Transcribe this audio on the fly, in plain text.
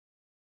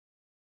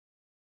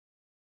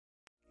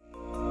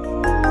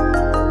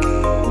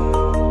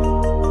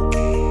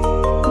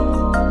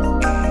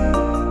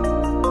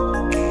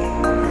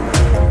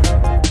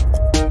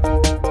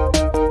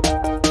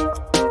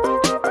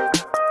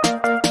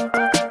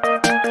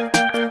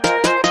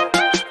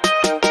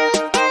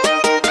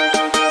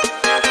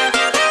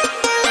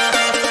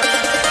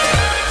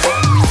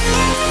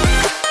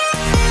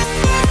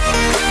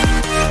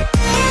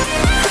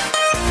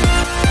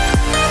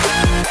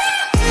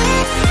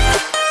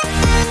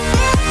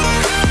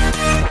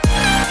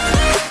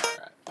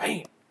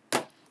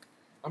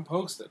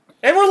posted.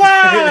 And we're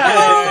live!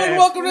 Hello and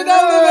welcome to DtV!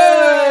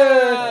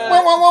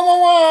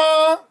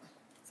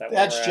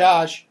 That's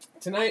Josh.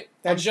 Tonight,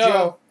 That's I'm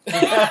Joe.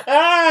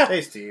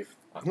 Hey, Steve.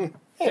 Hey,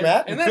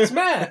 Matt. And that's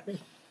Matt.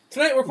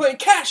 Tonight we're playing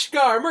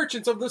Kashgar,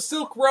 Merchants of the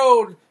Silk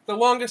Road. The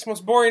longest,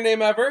 most boring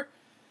name ever.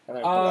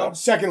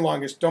 Second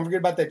longest. Don't forget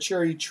about that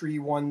cherry tree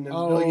one in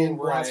a million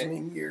right.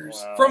 blossoming years.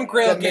 Wow. From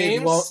Grail That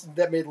Games.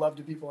 that made love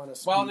to people on a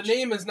speech. While the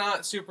name is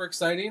not super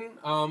exciting,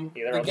 Either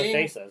the of the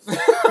game... faces.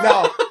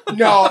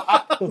 No.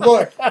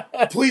 Look,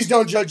 please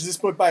don't judge this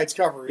book by its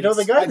cover. You know,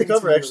 the guy I in the think it's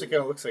cover really actually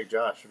kind of looks like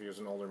Josh if he was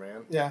an older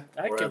man. Yeah.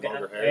 Or had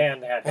longer hair.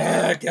 And had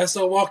I guess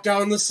I'll walk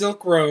down the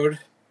Silk Road.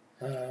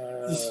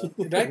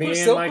 Did I put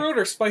Silk Road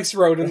or Spice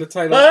Road in the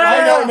title?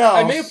 I don't know.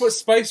 I may have put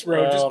Spice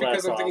Road Well, just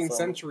because that's I'm thinking awesome.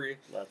 Century.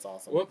 That's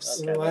awesome.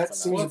 Whoops. Okay, Well,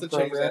 that's that enough. We'll have to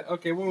change that.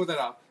 Okay, we'll move that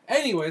off.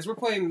 Anyways, we're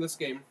playing this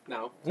game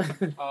now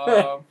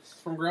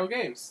from Grail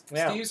Games.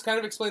 Yeah. Steve's kind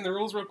of explained the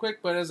rules real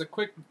quick, but as a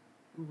quick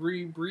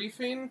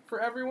rebriefing for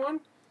everyone,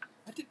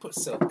 I did put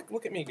Silk.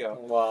 Look at me go.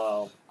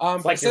 Wow.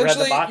 But like you read the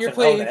essentially, box you're and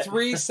playing wrote it.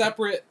 3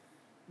 separate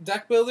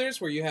deck builders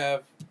where you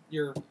have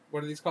your,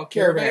 what are these called?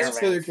 Caravans.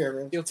 Caravans.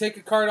 Caravans. You'll take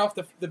a card off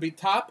the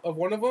top of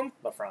one of them,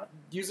 The front.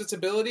 use its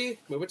ability,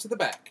 move it to the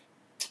back.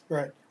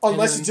 Right.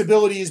 Unless then- its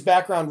ability is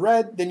background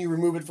red, then you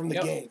remove it from the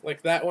Yep. game.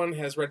 Like that one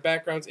has red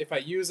backgrounds. If I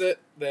use it,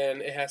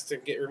 then it has to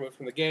get removed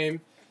from the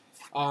game.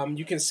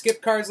 You can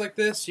skip cards like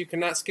this. You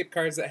cannot skip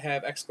cards that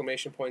have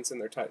exclamation points in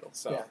their title.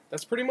 So Yeah.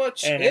 that's pretty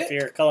much And it. if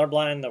you're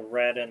colorblind, the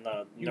red and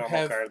the You normal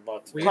have card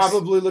looks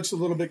Probably looks a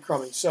little bit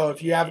crummy. So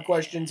if you have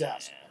questions,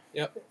 ask.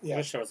 Yep. Yeah. I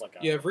wish there was like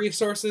a... You have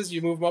resources.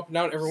 You move them up and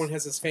down. Everyone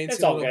has this fancy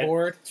It's all little good.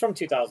 board. It's from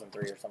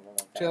 2003 or something like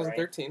that,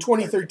 2013.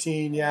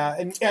 2013, yeah.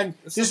 And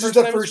This this the is the first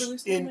time it's first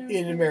released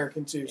in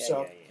American, too. Right? Yeah,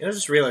 So yeah, And I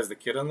just realized the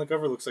kid on the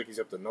cover looks like he's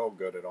up to no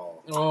good at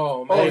all.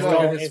 Oh, Oh, man. no, Look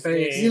at it's his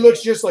face. he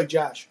looks just like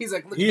Josh. He's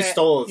like, look He at that.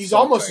 stole He's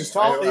something. almost as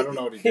tall. I don't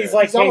know what he He's did.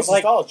 like- He's almost like-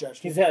 as tall as Josh.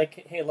 He's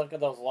like, hey, look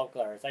at those low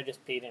colors. I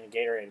just peed in a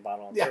Gatorade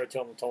bottle and Yeah. threw it to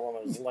him and told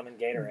him it was lemon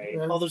Gatorade.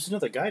 Yeah. Oh, there's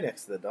another guy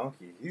next to the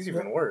donkey. He's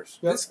even worse.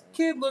 Yep. This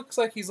kid looks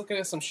like he's looking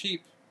at some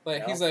sheep.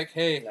 Like, No. he's like,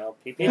 hey. No,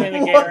 he peed in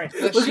a What?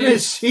 Gatorade. Look at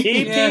his He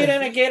sheep. Yeah. peed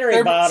in a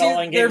Gatorade bottle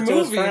and gave it to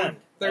his friend.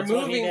 They're That's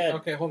what he moving. did.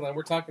 Okay, hold on.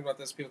 We're talking about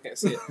this. People can't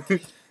see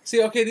it.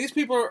 See, okay, these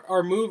people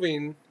are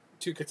moving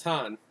to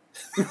Catan.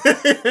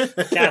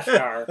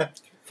 Kashgar.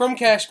 From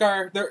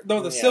Kashgar. The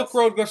Yes. Silk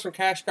Road goes from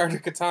Kashgar to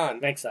Catan.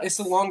 Makes sense. It's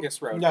the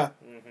longest road. Yeah.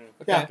 Mm-hmm.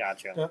 Okay.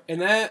 Gotcha. Yeah.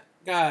 And that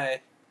guy,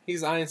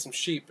 he's eyeing some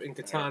sheep in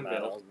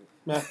Catanville.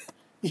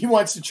 He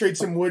wants to trade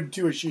some wood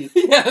to a sheep.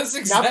 Yes,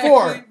 exactly.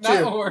 Not Not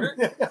two. or.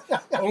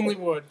 Only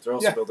wood. They're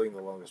also Yeah. building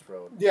the longest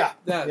road. Yeah.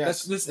 Yeah,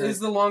 Yes. this Yeah. is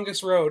the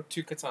longest road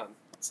to Catan.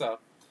 So,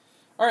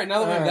 all right, now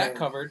that we have that Alright.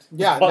 covered.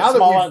 Yeah.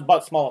 But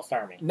smallest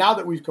army. Now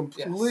that we've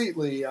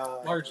completely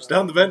Largest.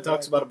 Down the vent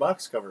talks about a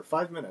box cover.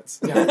 5 minutes.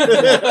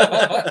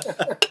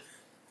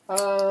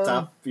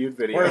 Top viewed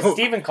video. Or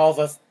Steven calls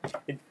us,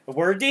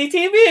 we're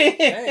DtV.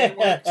 Hey, it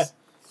works.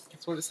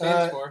 That's what it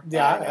stands for.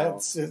 Yeah,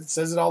 it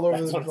says it all over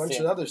That's a what bunch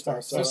it of other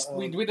stuff. So, So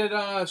we did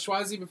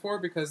Schwazi before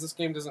because this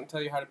game doesn't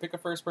tell you how to pick a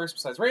first person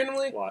besides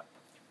randomly. What?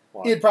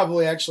 He'd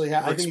probably actually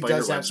have. I Like think he spider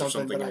does have webs or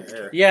something, but in your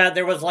hair. Yeah,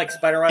 there was like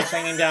spider webs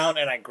hanging down,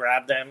 and I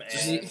grabbed them,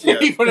 and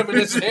He put him in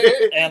his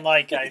hair. and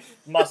like I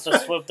must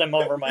have swooped them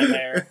over my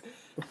hair.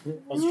 I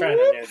was trying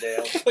a new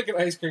deal. Like an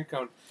ice cream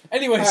cone.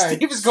 Anyway, All right,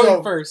 Steve is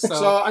going first.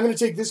 So I'm going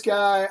to take this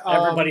guy.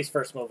 Everybody's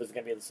first move is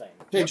going to be the same.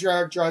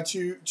 Patriarch, draw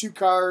two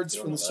cards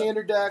You from don't the know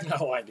standard deck.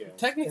 No, I do.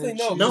 technically,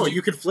 no. No, because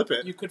you could flip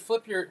it. you could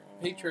flip your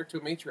patriarch to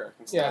a matriarch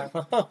Yeah.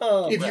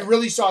 instead. If you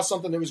really saw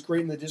something that was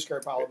great in the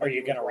discard pile, it Are might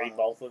you be going to worthwhile. read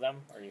both of them?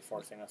 Are you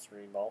forcing us to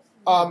read both?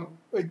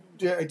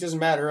 It doesn't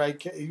matter.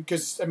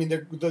 Because I mean,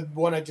 the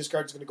one I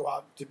discard is going to go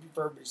out to be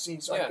for everybody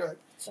seen. So Yeah. I could.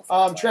 So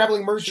far,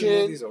 Traveling Should we move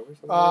merchant. these over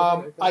so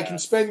that I can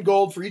spend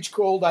gold for each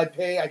gold I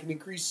pay. I can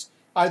increase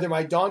either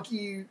my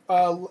donkey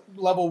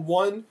level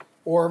 1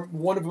 or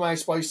one of my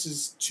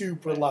spices 2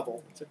 per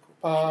level. It's a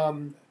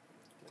cool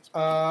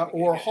Or Half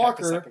a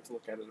Hawker, second to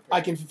look at it,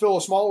 I can fulfill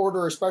a small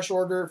order or a special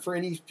order for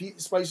any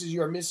spices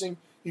you are missing.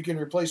 You can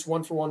replace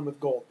 1 for 1 with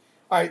gold.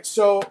 All right,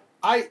 so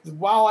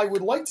while I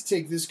would like to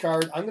take this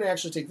card, I'm going to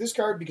actually take this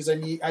card because I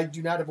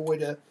do not have a way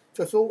to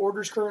fulfill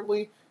orders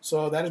currently.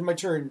 So that is my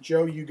turn.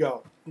 Joe, you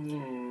go.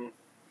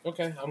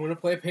 Okay, I'm going to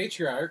play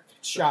Patriarch.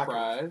 Shocker.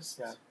 Surprise.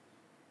 Yeah.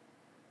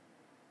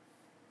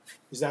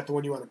 Is that the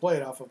one you want to play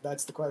it off of?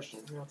 That's the question.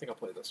 I don't think I'll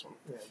play this one.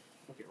 Yeah.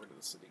 I'll get rid of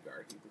the city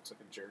guard. He looks like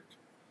a jerk.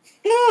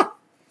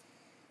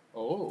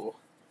 Oh,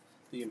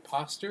 the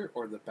imposter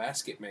or the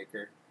basket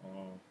maker?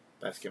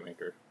 Basket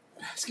maker.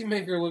 Basket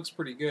maker looks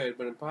pretty good,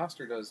 but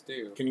imposter does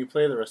too. Can you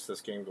play the rest of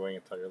this game going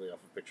entirely off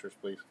of pictures,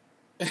 please?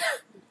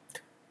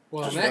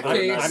 Well, in Just that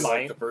whether or not case, you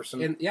like the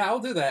person. yeah, I'll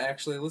do that.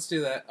 Actually, let's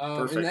do that.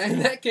 Perfect. In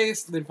that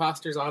case, the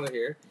imposter's out of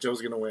here,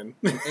 Joe's gonna win.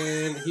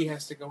 and he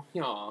has to go.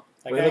 Yaw.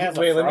 That Wait, guy let- has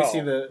a wait, let me fro. see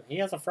the- He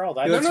has a fro. He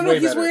That's looks No, way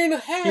he's better. wearing a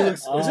hat. He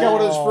looks- he's got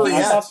one of those furry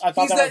hats. I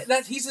thought that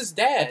was. He's his I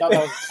dad. thought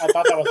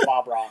that was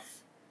Bob Ross.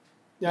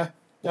 Yeah.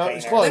 No, Okay,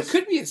 it's now- close. That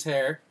could be his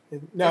hair.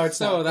 No, it's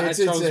so not. that It's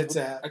I chose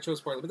a hat.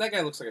 poorly, but that guy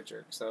looks like a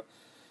jerk. So,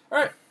 all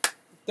right,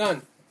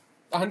 done.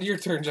 On to your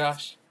turn,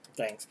 Josh.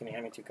 Thanks. Can you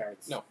hand me 2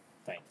 cards? No.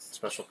 Thanks.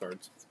 Special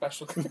cards.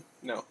 Special.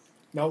 No.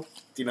 Nope.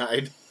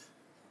 Denied.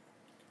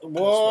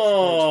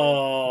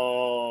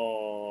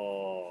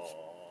 Whoa.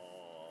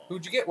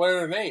 Who'd you get? What are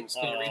their names?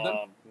 Can you read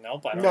them?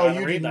 Nope, I don't No, know how to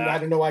you read didn't. that. I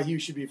don't know why you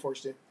should be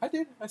forced to. I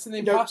did. I said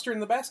the No. imposter in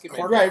the basket.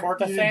 Man. Right.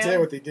 Courtesan? You didn't say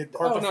what they did. Though.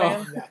 Oh, no.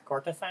 Courtesan? Yeah.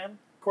 Courtesan?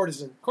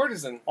 Courtesan.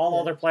 Courtesan. All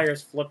other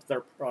players flip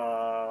their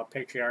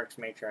Patriarch's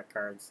Matriarch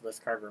cards. This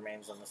card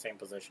remains in the same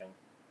position.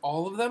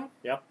 All of them?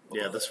 Yep.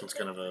 Yeah, this one's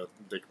kind of a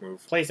dick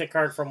move. Place a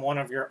card from one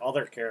of your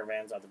other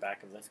caravans at the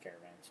back of this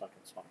caravan, so I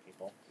can swap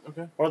people.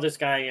 Okay. Or this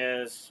guy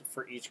is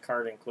for each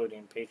card,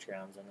 including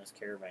Patreons in this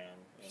caravan.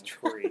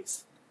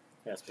 Inquiries.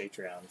 Yes,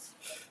 Patreons.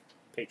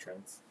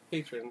 Patrons.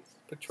 Patrons.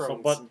 So,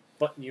 Patrons.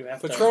 but you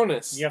have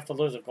Patronus. to you have to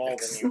lose a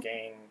gold and you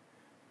gain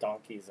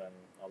donkeys and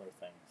other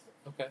things.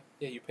 Okay.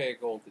 Yeah, you pay a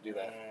gold to do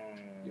that.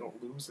 Mm, You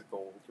don't lose a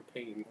gold. You're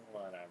paying.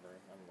 whatever.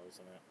 I'm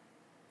losing it.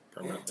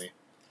 Permanently.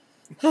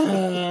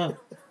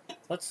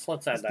 let's add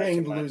He's that paying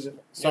to to my... lose it.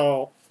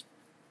 So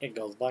it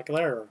goes back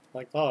there,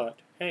 like that.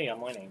 Hey,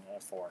 I'm winning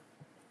at 4.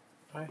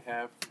 I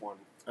have 1.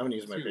 I'm going to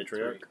use my 2,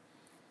 Patriarch.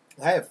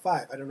 3. I have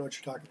 5. I don't know what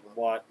you're talking about.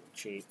 What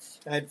cheats?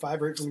 I had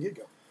 5 right from the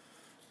get-go.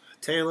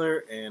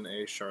 Taylor and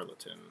a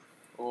Charlatan.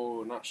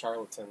 Oh, not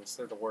charlatans.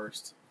 They're the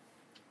worst.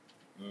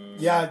 Mm.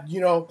 Yeah, you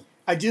know,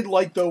 I did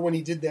like, though, when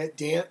he did that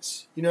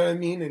dance. You know what I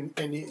mean?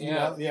 And you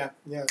know, yeah.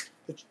 The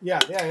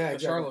Exactly.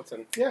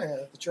 charlatan. Yeah,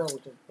 the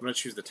charlatan. I'm going to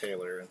choose the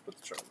Taylor and put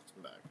the Charlatan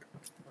back.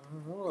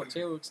 Oh,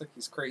 Taylor looks like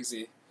he's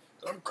crazy.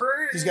 I'm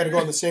crazy. He's got to go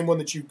on the same one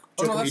that you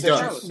Oh, no, took. that's He does.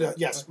 charlatan. Yeah,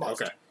 yes,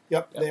 must. Okay.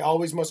 Yep, Yep. they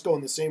always must go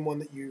in the same one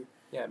that you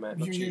Yeah, man.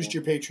 no you cheating. used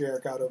your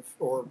patriarch out of,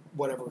 or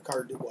whatever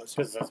card it was.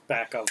 Because that's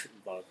back of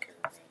the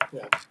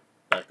caravan.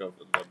 Back of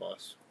the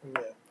bus.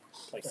 Yeah.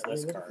 Place Let me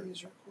this look at card.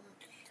 these real quick.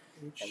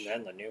 And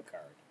then the new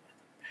card.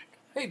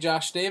 Hey,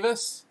 Josh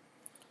Davis.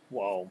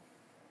 Whoa.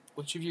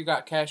 Which of you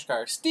got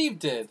Kashgar? Steve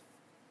did.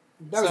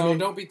 That was So me.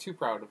 don't be too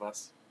proud of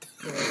us.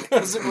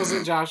 Because it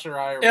wasn't Josh or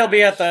I. Or It'll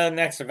be at the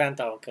next event,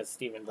 though, because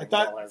Steven I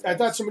Brinwell has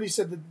thought it. somebody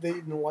said that they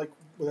didn't like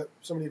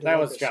somebody. Didn't That like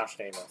was this. Josh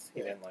Davis. He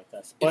Yeah. didn't like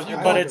this. If But you-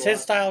 but I it's like his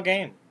it. style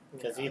game,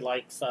 because he Yeah.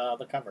 likes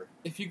the cover.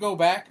 If you go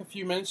back a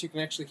few minutes, you can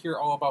actually hear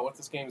all about what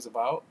this game is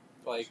about.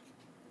 Like,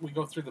 we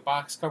go through the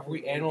box cover,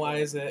 we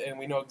analyze it, and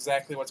we know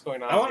exactly what's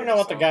going on. I want to here, know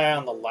what the so- guy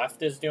on the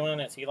left is doing.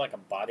 Is he like a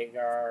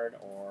bodyguard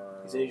or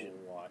He's Asian.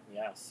 what?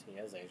 Yes, he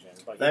is Asian.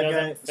 But That he guy,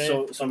 doesn't fit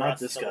so the not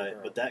rest this of the guy,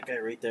 group. but that guy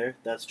right there,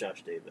 that's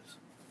Josh Davis.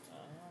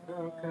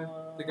 Oh, okay.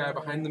 The guy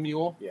behind the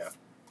mule Yeah.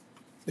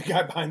 The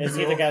guy behind Is the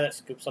he the wheel. guy that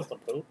scoops up the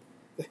poop?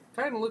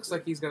 kind of looks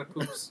like he's got a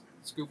poop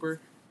scooper.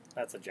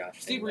 That's a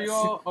Josh Steve, were Davis. you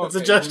all? That's a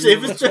okay, Josh were you-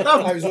 Davis I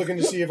job. was looking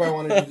to see if I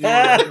wanted to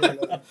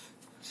do it.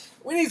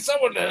 We need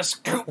someone to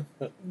scoop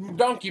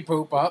donkey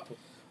poop up.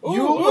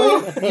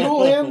 Mule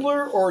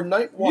handler or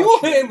night watchman? Mule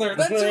handler.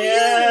 That's who he is.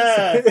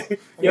 Yeah. You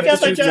You have got to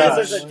the choose Josh. Josh.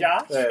 Is it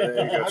Josh? Yeah,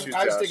 there you go. Choose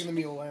I was Josh. taking the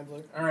mule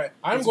handler. All right,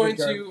 I'm That's a going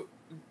good card.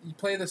 to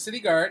play the city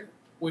guard,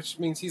 which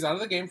means he's out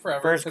of the game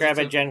forever. First 'cause grab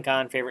it's at Gen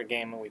Con, favorite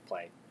game we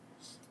played.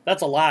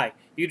 That's a lie.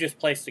 You just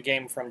placed the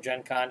game from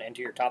Gen Con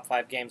into your top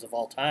 5 games of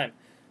all time.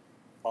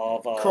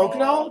 Of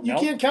Crocodile? You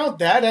nope. can't count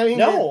that. I mean,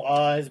 No,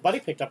 his buddy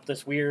picked up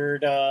this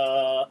weird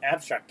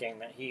abstract game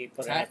that he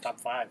put in his Tack? top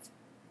 5.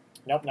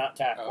 Nope, not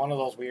Tack. Oh. One of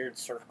those weird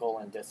circle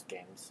and disc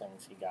games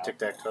things he got. Tic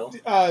Tac Toe.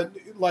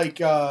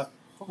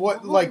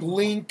 like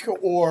Link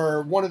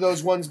or one of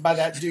those ones by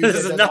that dude. This that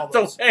is does all not the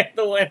those. way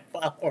the wind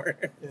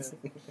flowers.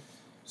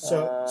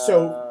 Yeah.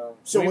 So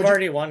we've what'd you-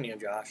 already won you,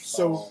 Josh.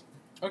 So,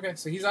 Okay,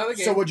 so he's out of the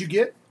game. so what'd you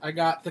get? I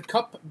got the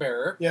cup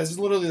bearer. Yeah, this is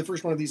literally the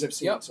first one of these I've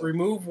seen. Yep. So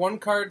Remove one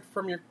card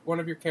from one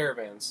of your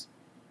caravans,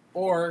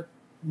 or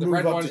the move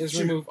red up one to is two.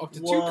 remove up to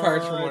 2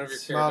 cards from one of your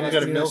What? caravans. You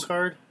got a Yes. mill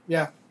card?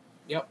 Yeah.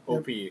 Yep.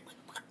 OP.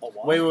 oh,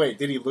 wow. Wait.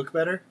 Did he look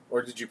better?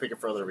 Or did you pick it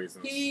for other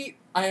reasons?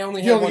 I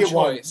only You have only one get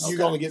one. choice. You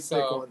Okay. only get to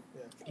pick So- one.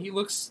 Yeah. He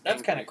looks.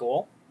 That's kind of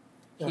cool.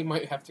 He Yeah.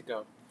 might have to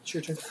go. It's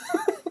your turn.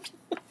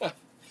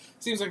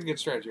 Seems like a good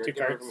strategy. Right? 2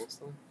 Get rid of cards. him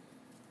instantly.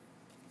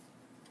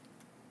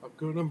 I'm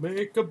gonna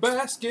make a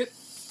basket.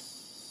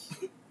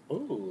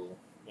 Ooh.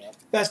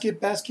 Basket.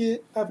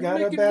 I've got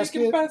Making a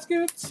basket.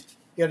 baskets.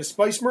 You got a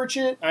spice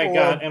merchant. I or-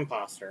 got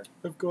Imposter.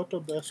 I've got a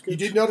basket. You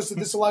did notice that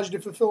this allows you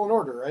to fulfill an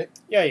order, right?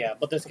 Yeah,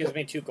 but this gives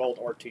me 2 gold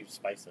or 2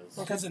 spices.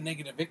 It has a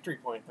negative victory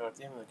point though at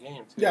the end of the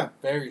game too. Yeah.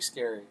 Very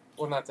scary.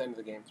 Well, not the end of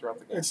the game. Throughout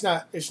the game. It's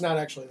not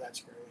actually that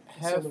scary.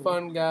 Have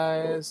fun,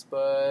 guys,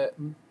 but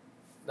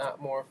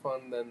not more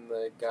fun than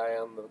the guy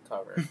on the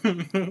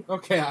cover.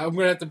 Okay, I'm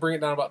gonna have to bring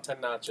it down about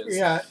 10 notches.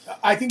 Yeah,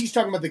 I think he's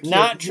talking about the kid.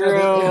 Not You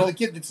know, true. the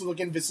kid that's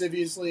looking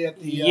lasciviously at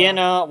the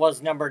Yinna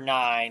was number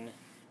 9.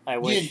 I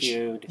wish Yinch.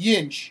 you'd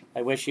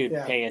Yinch.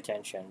 Yeah. pay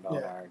attention,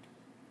 Bernard.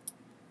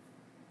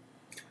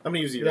 I'm going to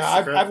use you Yeah,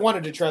 as I've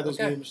wanted to try those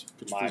Okay. games.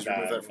 Could you My please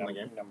remove bad. that from the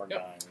game? Number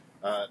Yep.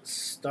 9.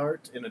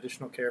 Start an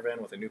additional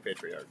caravan with a new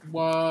patriarch.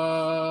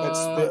 What? That's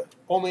the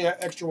only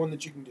extra one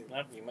that you can do.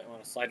 Nope, you might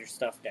want to slide your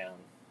stuff down.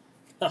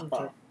 Okay.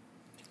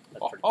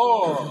 That's pretty cool.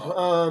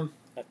 Oh.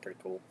 That's pretty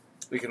cool.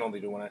 We can only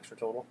do 1 extra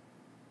total.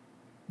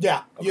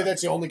 Yeah, Okay.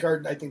 that's the only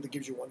card I think that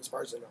gives you one, as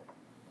far as I know.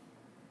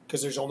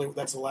 because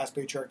that's the last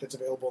patriarch that's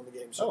available in the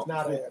game. So Oh, if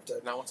not, cool. I have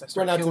to Now once I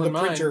start run out to the killing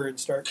mine, printer and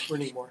start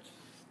printing more.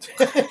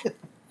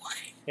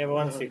 Yeah, but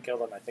once you kill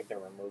them, I think they're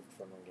removed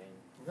from the game.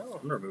 no,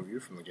 I'm gonna remove you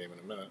from the game in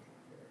a minute.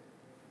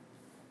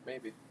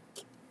 maybe.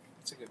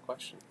 That's a good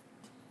question.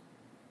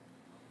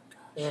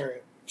 All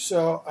right,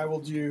 so I will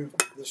do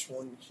this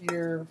one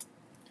here.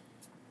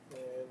 And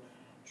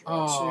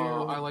draw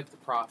Oh, two. I like the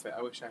Prophet.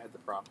 I wish I had the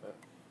Prophet.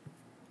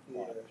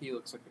 Yeah. He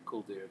looks like a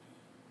cool dude.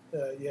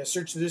 Yeah,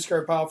 search the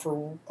discard pile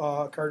for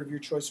a card of your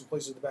choice and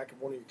place it at the back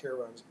of one of your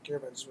caravans.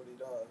 Caravans is what he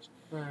does.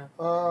 Yeah.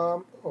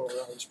 Oh,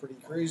 that one's pretty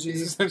He's crazy.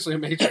 essentially a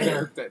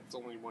matriarch that's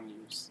only one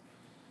use.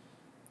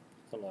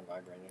 Some of my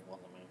grading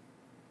wasn't me.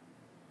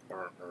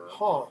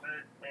 Huh.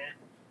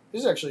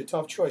 This is actually a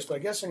tough choice, but I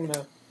guess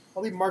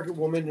I'll leave Market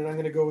Woman and I'm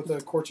gonna go with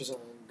the Courtesan.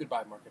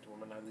 Goodbye, Market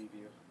Woman. I leave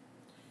you.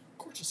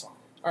 Courtesan.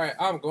 All right,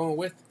 I'm going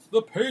with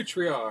the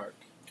Patriarch.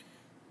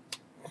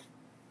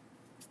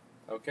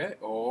 Okay.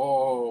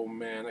 Oh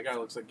man, that guy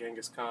looks like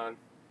Genghis Khan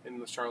in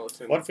the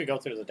charlatan. What if we go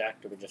through the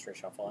deck? Do we just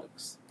reshuffle it?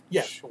 Looks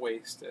Yeah.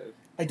 wasted.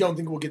 I don't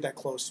think we'll get that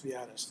close, to be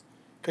honest.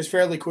 Because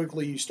fairly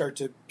quickly,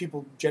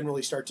 people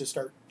generally start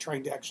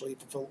trying to actually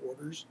fulfill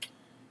orders.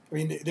 I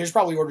mean, there's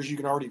probably orders you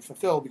can already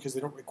fulfill because they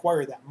don't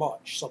require that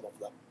much. Some of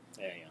them,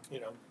 Yeah. you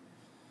know,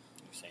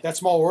 You're saying that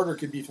small order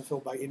could be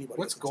fulfilled by anybody.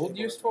 What's at the gold table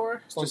used right now.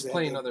 for? As long as Just they have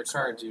playing the other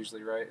small cards order.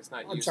 usually, right? It's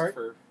not I'm used sorry?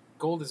 for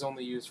gold. Is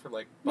only used for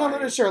like No, not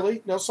buying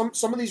necessarily. No, some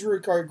of these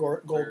require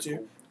gold for too.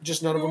 gold.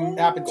 Just none of them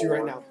happen to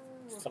right now.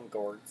 some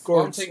gourds. Well,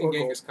 I'm Gourds taking or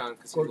Genghis gold. Khan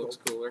because he Gold, looks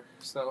cooler.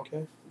 So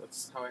Okay.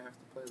 that's how I have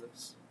to play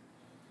this.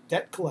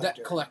 Debt collector.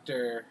 Debt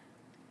collector.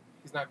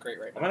 He's not great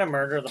right I'm now. gonna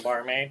murder the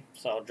barmaid,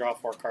 so I'll draw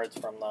 4 cards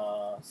from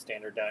the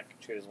standard deck,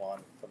 choose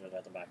one, put it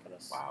at the back of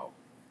this. Wow.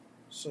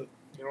 So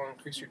You don't want to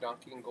increase your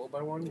donkey in gold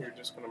by 1? You're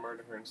just going to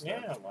murder her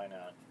instead. Yeah, why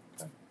not?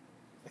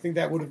 I think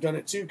that would have done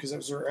it too because that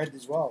was her head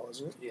as well,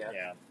 wasn't it? Yeah.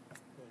 Yeah.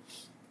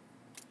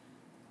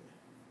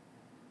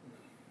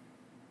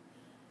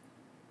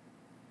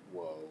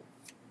 Whoa.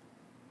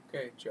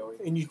 Okay, Joey.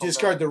 And you Calm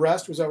discard down. the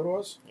rest. Was that what it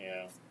was?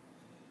 Yeah.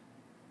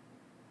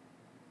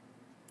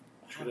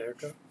 Shoot a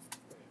haircut?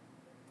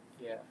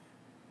 Yeah.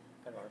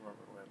 I don't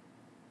remember when.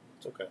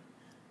 It's okay.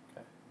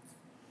 Okay.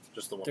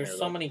 Just the one There's hair,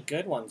 so though. many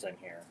good ones in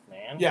here,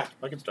 man. Yeah.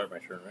 I can start my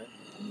turn, right?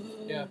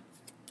 Yeah.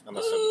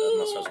 Unless I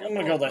was I'm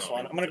gonna go this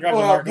one. I'm gonna grab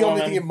Well, the market the only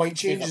woman. thing it might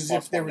change He's is a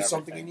if there plus was one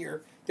something everything. in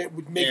here that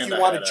would make And you I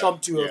want had to a-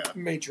 jump to yeah. a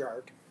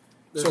matriarch.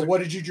 There's So a what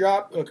did you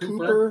drop? A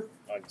Cooper.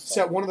 Like,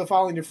 Set one of the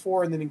following to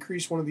 4 and then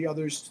increase one of the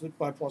others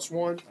by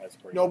 +1. That's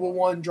pretty Noble good.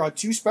 1, draw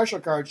 2 special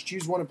cards,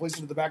 choose one and place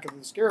it at the back of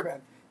this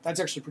caravan. That's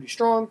actually pretty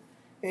strong.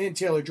 And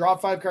Taylor, draw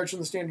 5 cards from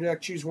the standard deck,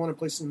 choose one and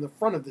place it in the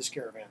front of this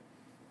caravan.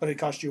 But it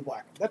costs you a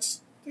black.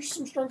 There's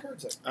some strong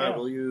cards there. I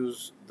will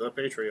use the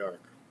Patriarch.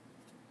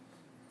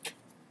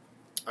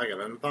 I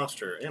got an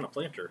Imposter and a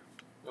Planter.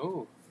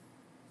 Oh.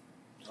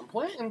 I'm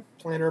planting.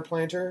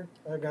 Planter.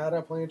 I got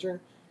a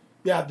planter.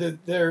 Yeah,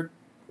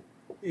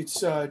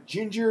 it's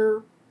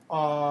ginger.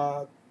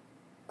 I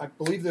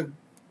believe the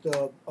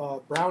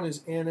brown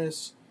is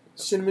anise,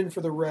 cinnamon for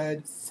the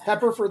red,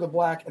 pepper for the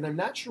black, and I'm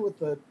not sure what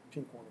the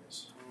pink one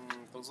is.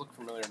 Those look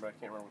familiar, but I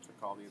can't remember what they're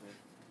called either.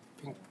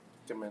 Pink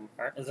Demon.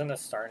 Isn't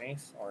this star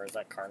anise or is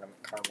that cardamom?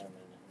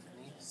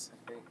 Anise,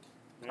 I think.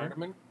 Hmm?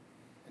 Cardamom?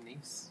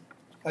 Anise?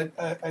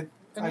 I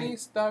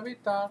Anise,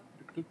 Davida.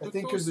 think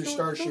because they're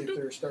star-shaped,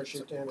 they're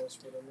star-shaped anise,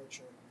 but I'm not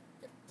sure.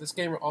 This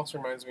game also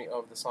reminds me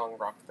of the song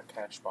Rock the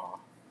Kashgar.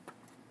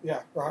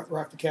 Yeah,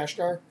 rock the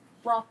Kashgar.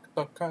 Rock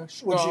the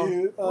Kashgar. Would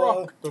you?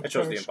 Rock the I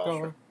chose the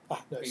Kashgar.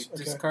 Imposter. Nice. He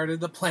Okay. discarded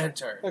the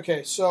planter.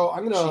 Okay, so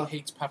I'm gonna She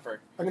hates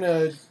pepper.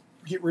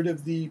 get rid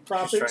of the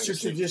trying profit, to search the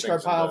sneak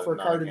discard things pile into for a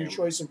card of your non-game.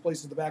 choice and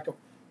place it at the back of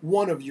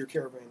one of your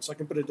caravans. So I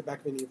can put it at the back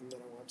of any of them that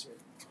I want to.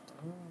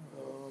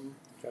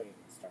 Joey, you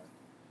can start.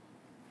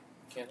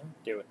 Can I?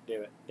 Do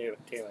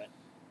it.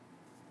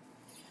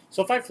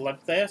 So if I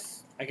flip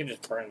this, I can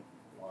just burn.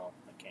 Well,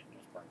 I can't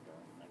just burn through,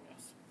 I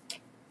guess.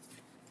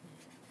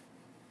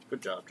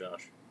 Good job,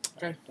 Josh.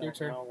 Okay, I your don't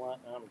turn. know what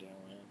I'm doing.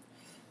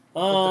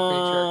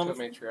 Put the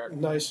patriarch to a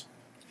matriarch. Nice.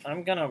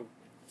 I'm gonna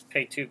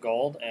pay 2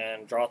 gold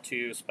and draw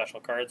 2 special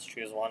cards.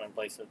 Choose one and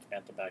place it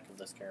at the back of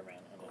this caravan,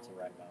 and it's a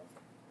red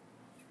mouth.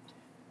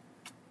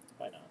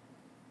 Why not?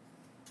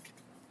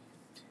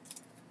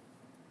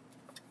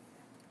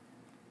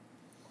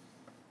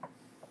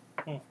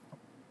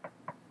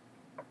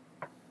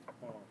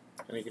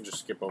 And you can just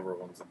skip over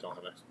ones that don't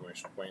have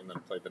exclamation point and then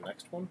play the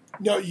next one.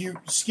 No, you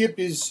skip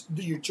is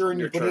your turn.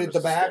 You Your put turn it at is the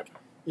to back. skip.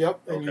 Yep.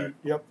 And Okay.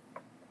 yep.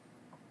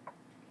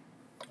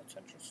 That's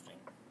interesting.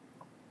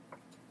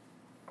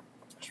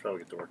 I should probably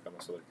get to work on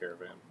this other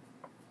caravan.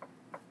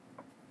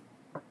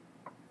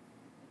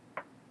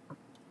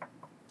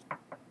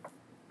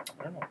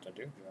 I don't know what to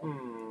do, Joe.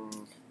 Hmm.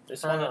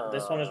 This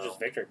one is just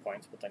victory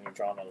points, but then you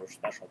draw another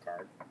special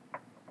card.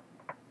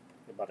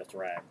 But it's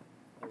red.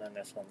 And then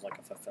this one's like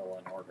a fulfill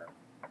an order.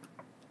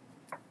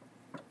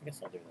 I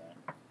guess I'll do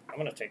that. I'm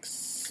gonna take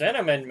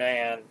Cinnamon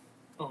Man.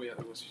 Oh, yeah,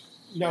 it was.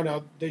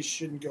 No, they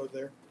shouldn't go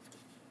there.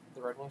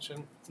 The red one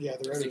shouldn't. Yeah,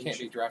 the red They one can't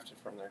be drafted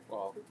from there.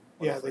 Well,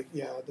 Yeah,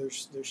 they're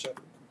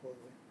separate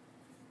completely.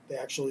 They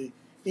actually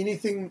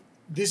anything.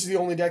 This is the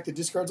only deck that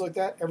discards like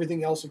that.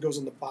 Everything else it goes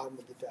on the bottom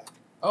of the deck.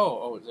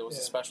 Oh, it was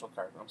Yeah. a special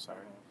card. I'm sorry.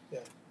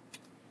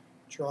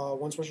 Draw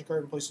one special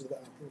card and place it to the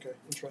battle. Okay,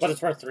 interesting. But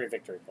it's worth 3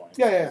 victory points.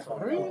 Yeah.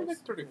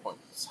 30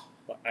 points.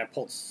 But I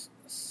pulled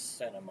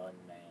Cinnamon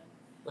Man.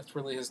 That's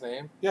really his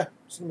name. Yeah,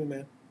 Cinnamon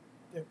Man.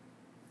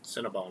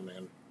 Cinnabon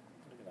Man.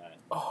 Look at that.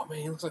 Oh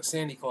man, he looks like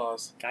Sandy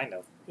Claus. Kind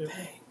of. Yeah.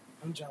 Dang,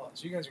 I'm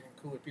jealous. You guys are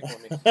cooler people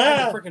than me.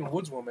 I'm a freaking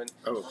woodswoman.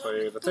 Oh,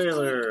 play the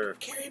Tailor.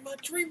 Carry my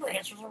tree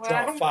branches Draw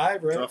around.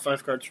 5, right? Draw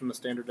 5 cards from the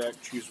standard deck,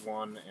 choose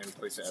one, and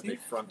place it at the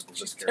front of the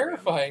She's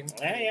caravan. terrifying.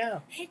 Yeah.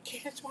 Hey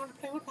kids, want to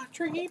play with my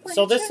tree branches?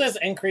 So this says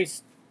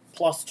increase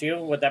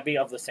 +2. Would that be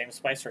of the same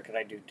spice, or could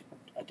I do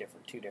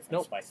two different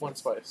Nope, spices? one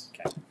spice.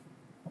 Okay.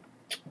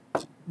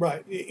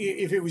 Right.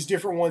 If it was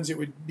different ones, it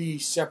would be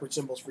separate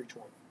symbols for each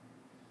one.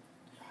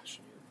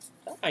 Gosh,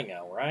 I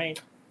know, right?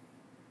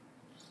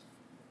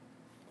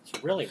 So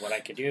really, what I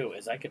could do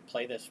is I could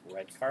play this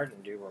red card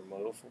and do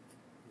remove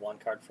one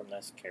card from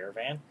this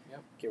caravan.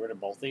 Yep. Get rid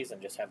of both these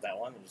and just have that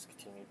one, and just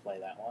continue to play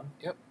that one.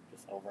 Yep.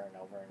 Just over and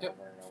over and Yep.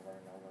 over and over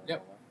and over and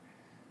Yep. over.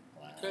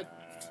 Good.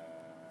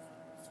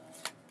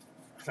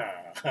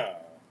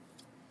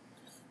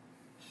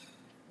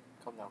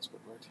 Calm down,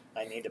 Squidward.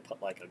 I need to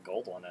put like a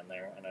gold one in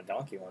there and a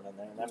donkey one in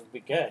there, and that would be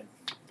good.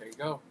 There you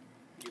go.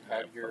 You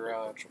have your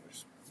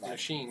choice.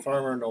 machine.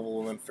 Farmer,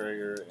 noblewoman,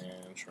 farrier,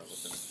 and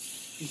charlatan.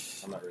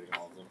 I'm not reading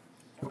all of them.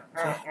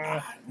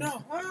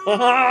 No.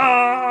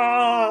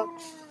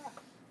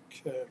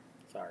 Okay.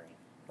 Sorry.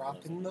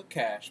 Rocking the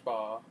cash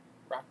bar.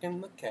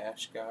 Rocking the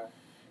cash guy.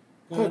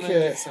 Okay,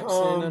 Get some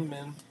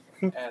cinnamon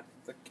at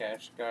the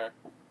cash guy.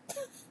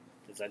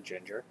 Is that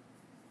ginger?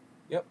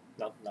 Yep.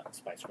 Not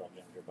spice roll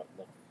ginger, but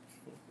look.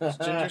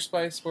 Ginger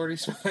spice, sporty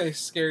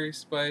spice, scary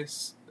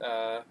spice,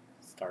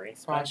 Starry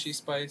spice. Pashy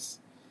spice,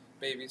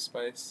 baby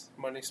spice,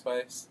 money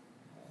spice,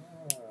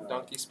 Ah.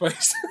 donkey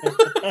spice.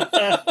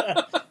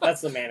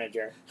 That's the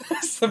manager.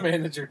 That's the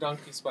manager,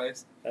 donkey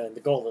spice. The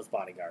gold is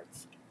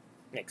bodyguards.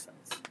 Makes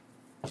sense.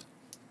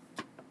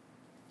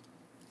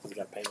 You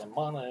gotta pay them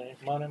money.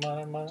 Flip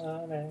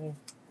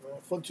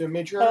to a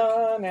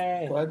matriarch.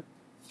 Money. Go ahead.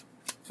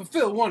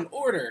 Fulfill one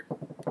order.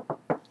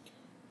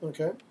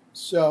 Okay.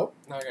 So,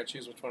 Now I gotta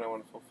choose which one I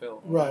want to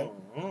fulfill. right.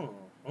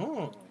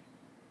 Mm.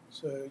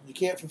 So you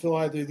can't fulfill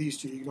either of these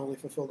two. You can only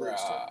fulfill these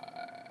two.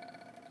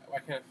 Why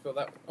can't I fulfill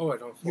that one? Oh, I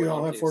don't have 4 You don't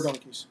have donkeys. 4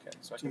 donkeys. Okay,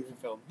 so I can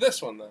fulfill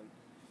this one then.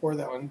 Or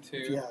that one. 1, 2.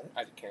 if you had it.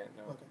 I can't,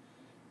 no. Okay.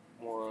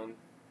 1,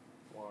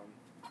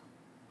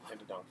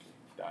 and a donkey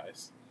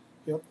dies.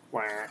 Yep.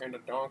 And a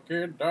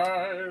donkey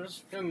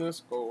dies, and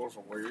this goes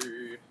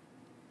away.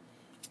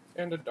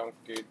 And a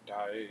donkey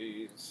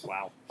dies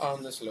Wow.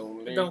 on this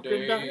lonely Donkey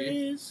day.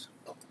 dies.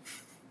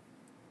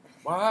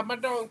 Why my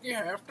donkey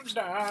have to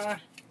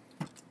die?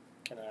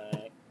 Can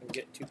I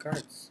get 2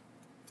 cards?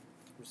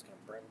 I'm just gonna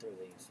burn through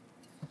these.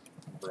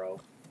 Bro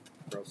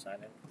sign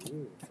in.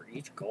 Ooh, for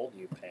each gold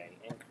you pay,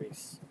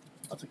 increase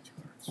I'll take 2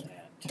 cards.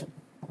 that.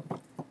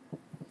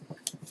 I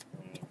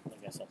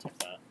guess I'll take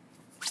that.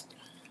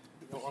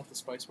 You don't want the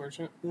spice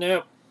merchant?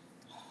 Nope.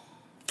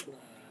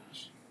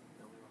 Gosh,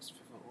 nobody wants to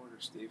fulfill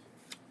orders, Steve.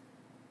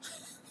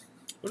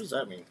 What does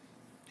that mean?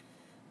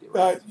 Get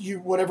ready. You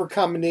whatever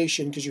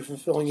combination, because you're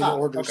fulfilling an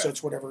order, okay. so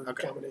it's whatever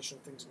Okay. combination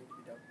of things need to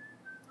be done.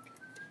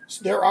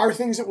 So there are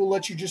things that will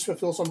let you just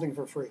fulfill something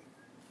for free.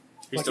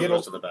 He Like still it'll-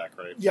 goes to the back,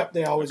 right? Yep,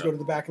 they always Okay. go to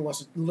the back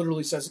unless it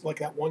literally says, like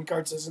that one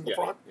card says in the Yeah.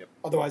 front. Yep.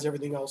 Otherwise,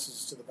 everything else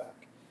is to the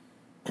back.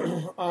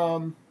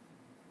 I'm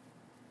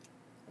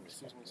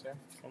just Excuse me, sir.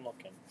 I'm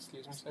looking.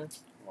 Excuse me, sir. I'm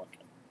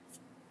looking.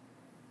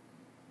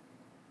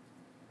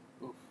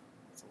 Oof,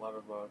 that's a lot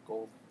of gold.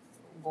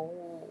 Gold.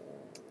 Oh,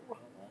 wow.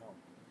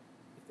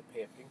 You have to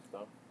pay a pink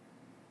though.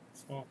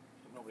 Hmm.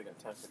 Nobody got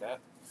time for that.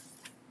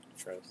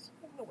 Truth.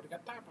 Nobody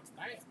got time for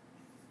that.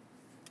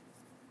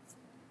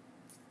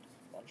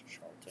 Bunch of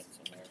charlatans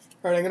in there.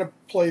 All right, I'm going to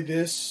play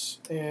this,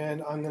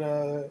 and I'm going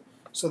to,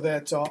 so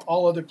that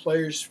all other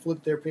players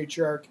flip their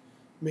matriarch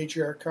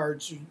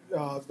cards,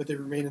 but they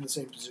remain in the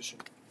same position.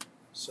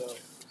 So,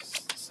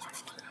 Son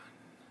of a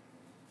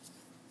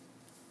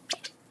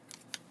gun.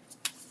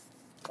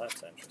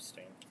 That's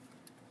interesting.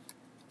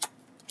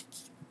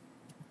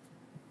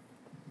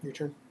 your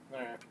turn.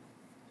 Alright.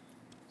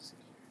 Let's see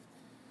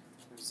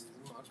here. Is it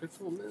a market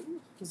woman?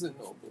 Is it a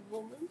noble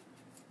woman?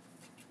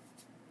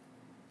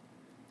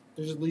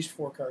 There's at least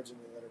 4 cards in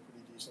there that are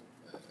pretty decent.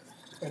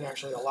 And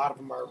actually, a lot of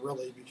them are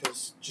really,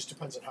 because it just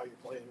depends on how you're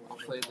playing. I'll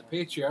play the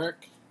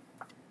patriarch.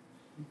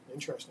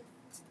 Interesting.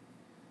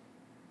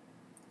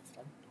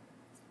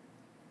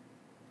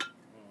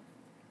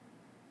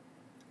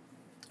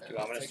 Do you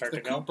want me to Take start the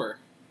to go? Cooper.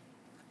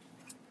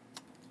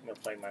 I'm gonna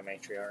play my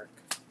matriarch.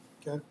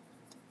 Okay. I'm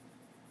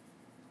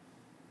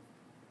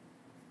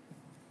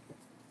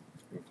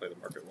gonna play the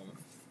market woman.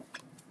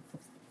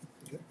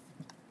 I'm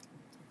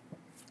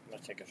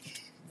gonna take a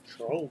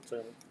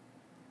Charlton.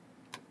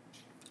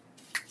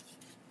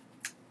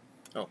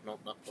 Oh, no,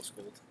 not plus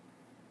gold.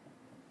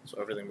 So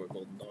everything but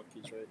golden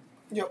donkeys, right?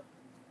 Yep.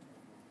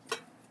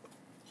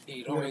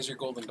 You don't raise your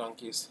golden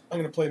donkeys. I'm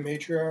going to play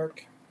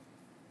Matriarch.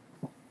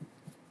 And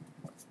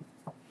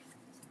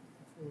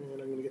I'm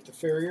going to get the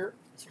Farrier.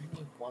 Is there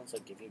any ones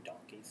that give you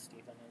donkeys,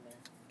 Stephen, in there?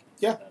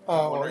 Yeah.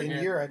 One right In here.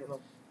 here, I don't know.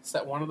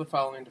 Set one of the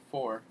following to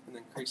 4, and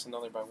then increase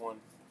another by 1.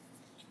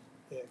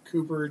 Yeah,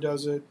 Cooper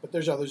does it, but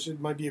there's others. It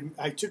might be.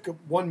 I took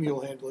one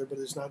mule handler, but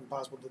it's not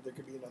impossible that there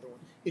could be another one.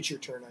 It's your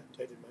turn. I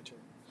did my turn.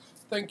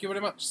 Thank you very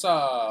much,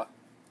 sir.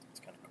 It's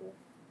kind of cool.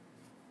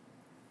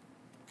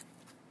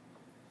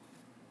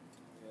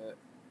 Yeah.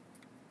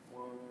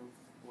 One.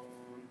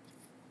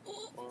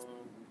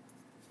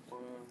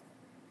 Okay,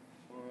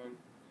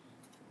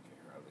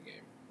 you're out of the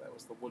game. That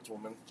was the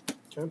woodswoman.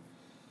 Okay.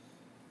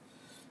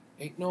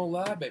 Ain't no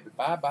lie, baby.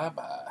 Bye.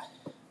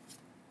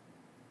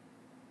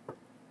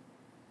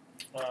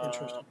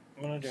 Interesting.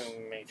 I'm going to do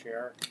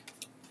Matriarch.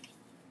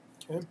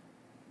 Okay.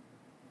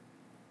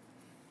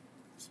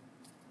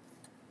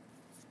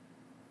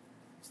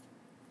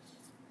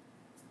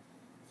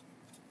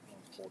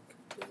 Pull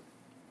Cooper.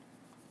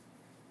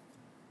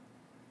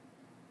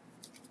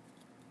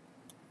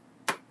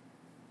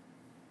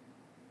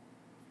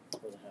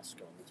 Where the has to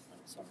go in this pen?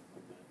 Sorry,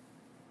 my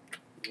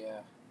bad.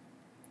 Yeah.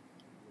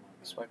 My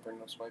bad. Swiper,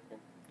 no swiping.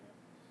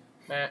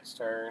 Matt's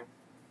turn.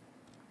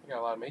 You got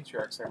a lot of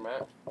matriarchs there,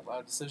 Matt. A lot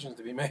of decisions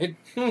to be made.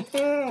 Do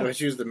I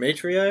choose the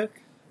matriarch?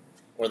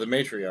 Or the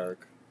matriarch?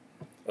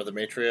 Or the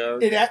matriarch?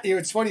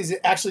 It's funny is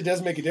it actually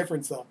does make a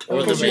difference though, Or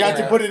because the you have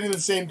to matriarch. put it in the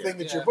same thing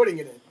that Yeah. you're putting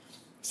it in.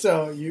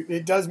 So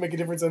it does make a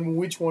difference on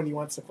which one he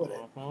wants to put in.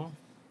 Uh-huh.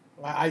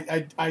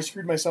 I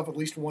screwed myself at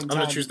least one I'm time.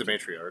 going to choose the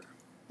matriarch.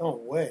 Oh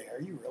way,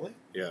 are you really?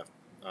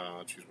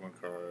 Choose one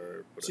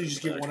card. Put So it you in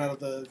just the get back. one out of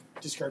the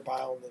discard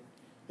pile, and then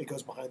it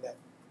goes behind that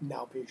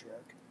now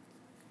patriarch.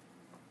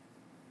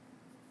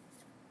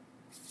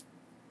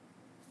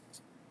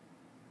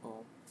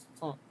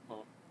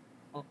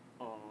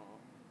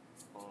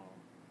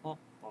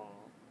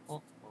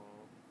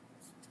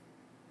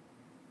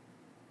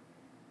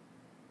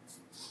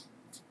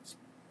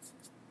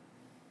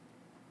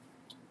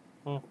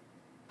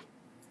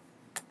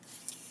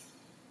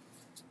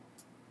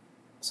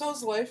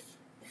 So's life.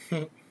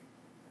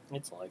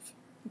 It's life.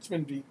 It's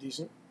been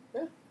decent.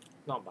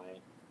 Not bad.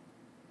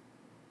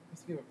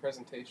 Let's give a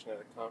presentation at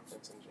a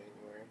conference in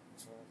January.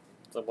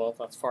 So, well,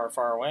 that's far,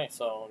 far away,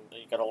 so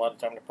you got a lot of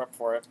time to prep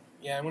for it.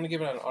 Yeah, I'm going to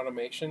give it an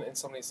automation, and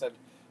somebody said,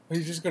 are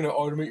you just going to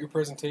automate your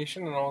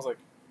presentation? And I was like,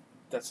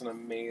 that's an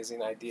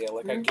amazing idea.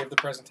 Like, I give the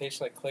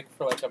presentation, like, click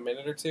for, like, a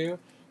minute or two,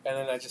 and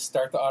then I just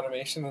start the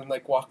automation and,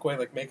 like, walk away,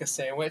 like, make a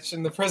sandwich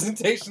in the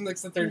presentation, like,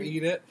 sit there and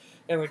eat it.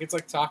 And, like, it's,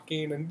 like,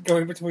 talking and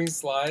going between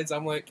slides.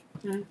 I'm like,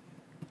 you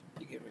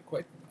gave me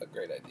quite a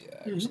great idea,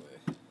 actually.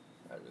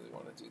 I really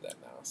want to do that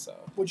now, so.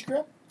 What'd you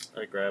grab?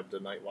 I grabbed the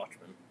Night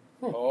Watchman.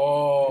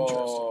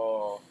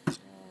 Oh.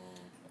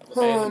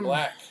 The man in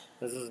black.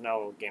 This is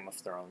no Game of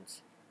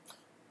Thrones.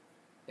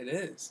 It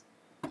is.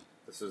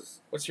 This is...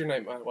 What's your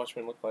Night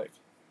Watchman look like?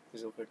 Does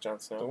he look like Jon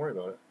Snow? Don't worry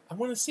about it. I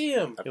want to see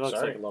him. He looks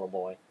Sorry. like a little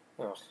boy.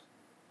 Oh,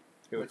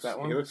 He Like looks, that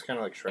one? he looks kind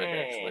of like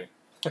Shrek, actually.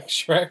 like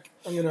Shrek.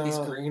 I'm gonna He's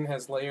green,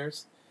 has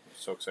layers.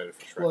 So excited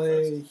for Shrek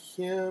play Fest.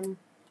 him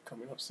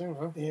Coming up soon,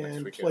 huh?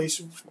 and weekend.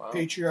 place Wow.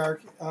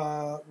 patriarch.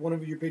 One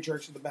of your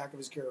patriarchs at the back of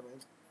his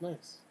caravan.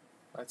 Nice.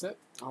 That's it.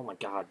 Oh my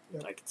god,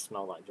 Yep. I can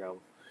smell that, Joe.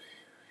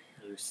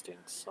 You stink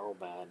so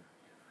bad.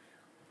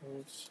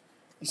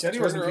 He said he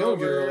Turn wasn't her feeling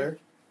good over. earlier.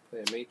 Play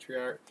a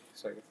matriarch,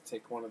 so I get to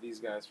take one of these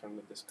guys from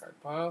the discard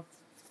pile.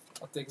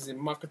 I'll take the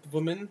market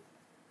woman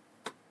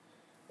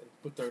and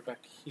put her back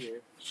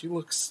here. She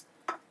looks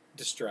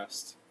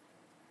distressed.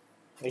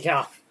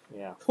 Yeah.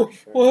 Yeah, for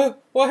sure.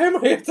 What? Why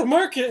am I at the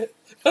market?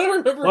 I don't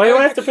remember. Why do how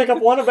I have to pick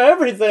up one of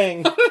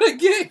everything? How did I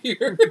get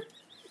here?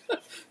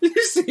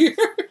 You see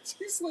her?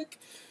 She's like,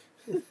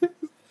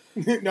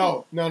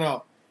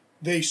 No.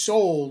 They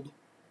sold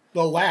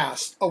the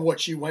last of what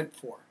she went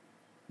for.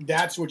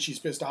 That's what she's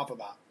pissed off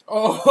about.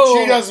 oh,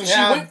 She doesn't She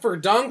have- went for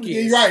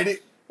donkeys. You're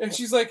right. And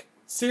she's like,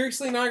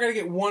 seriously, now I gotta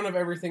get one of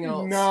everything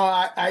else. No,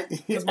 I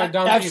 'Cause my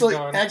donkey's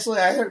gone. actually,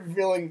 I have a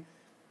feeling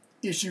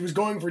if she was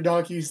going for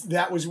donkeys,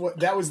 that was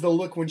the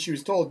look when she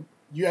was told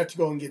you have to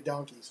go and get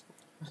donkeys.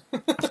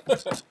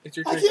 It's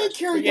your I turn. can't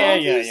carry Yeah.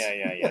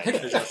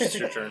 donkeys. It's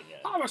your turn.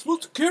 How am I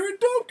supposed to carry a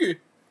donkey?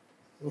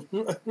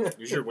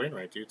 Use your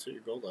Wainwright, dude. Set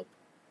your gold up.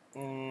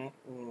 No,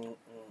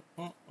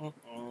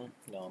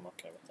 I'm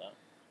okay with that.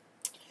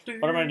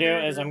 What I'm going to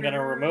do is I'm going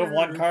to remove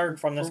one card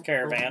from this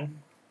caravan.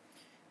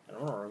 And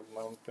I'm going to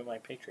remove my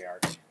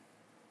Patriarch.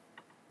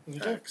 Okay.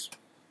 Tax.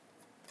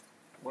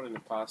 What an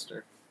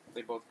imposter.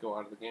 They both go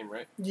out of the game,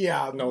 right?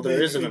 Yeah. No,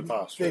 there is an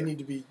imposter. They need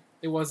to be.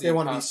 It was the They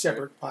want to be imposter.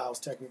 separate piles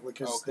technically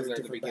because Oh, 'cause they're they're at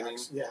the different beginning?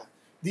 backs. Yeah.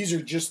 These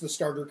are just the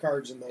starter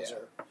cards, and those Yeah.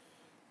 are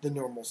the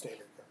normal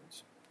standard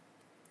cards.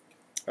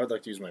 I would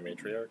like to use my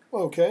matriarch.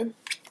 Okay.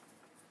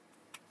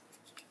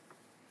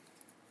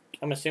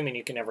 I'm assuming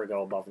you can never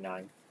go above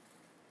 9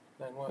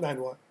 Nine what?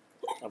 9 what?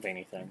 of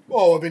anything.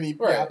 Oh, of any.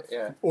 Right, Yeah.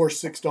 yeah. Or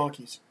 6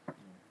 donkeys.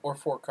 Or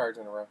 4 cards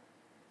in a row.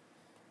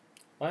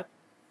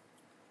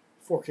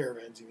 4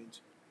 caravans, he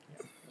means.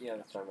 Yeah,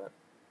 that's what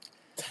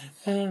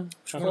I meant.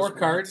 4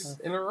 cards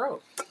in a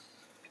row.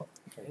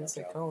 I didn't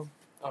say Colin.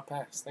 I'll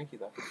pass. Thank you,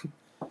 though.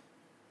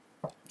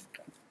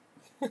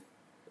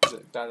 Is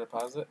it dot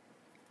deposit?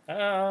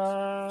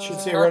 Should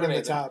say right on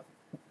the Carbonated. top.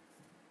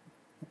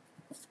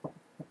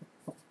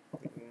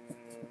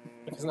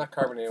 If it's not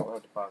carbonated, it won't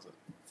have deposit.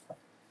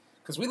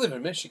 Because we live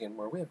in Michigan,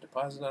 where we have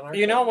deposit on our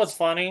You know cards. what's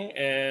funny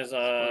is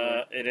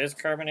it is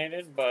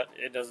carbonated, but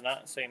it does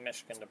not say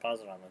Michigan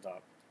deposit on the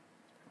top.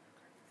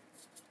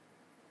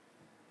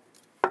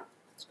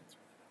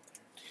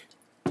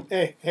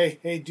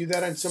 Hey, do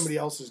that on somebody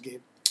else's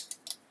game.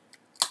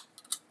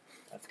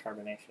 That's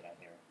carbonation out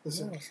here.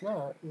 Listen, No, it's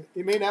not.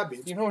 it may not be.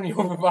 You know when you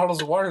open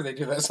bottles of water, they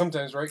do that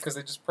sometimes, right? Because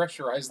they just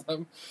pressurize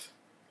them.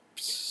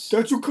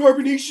 That's what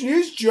carbonation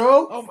is,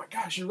 Joe. Oh my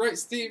gosh, you're right,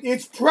 Steve.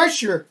 It's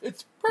pressure.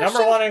 It's pressure.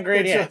 Number 1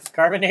 ingredient,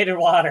 carbonated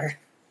water.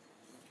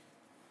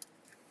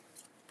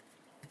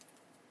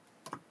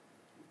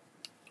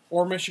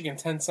 Or Michigan,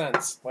 10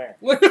 cents. Where?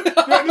 Look at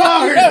that.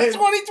 No, That's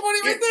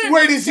 2020 right there.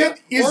 Wait, is it?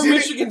 Or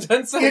Michigan,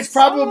 10 cents. It's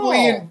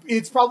probably Oh.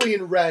 It's probably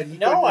in red. You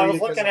No, couldn't I read was it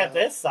 'cause looking of at that.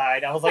 this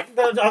side. I was like,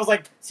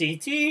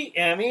 CT,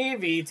 ME,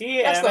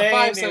 VT, That's the MA,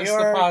 5 New cents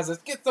York.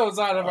 deposits. Get those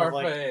out of I was our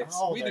like, face.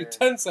 oh, We do they're-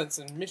 10 cents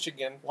in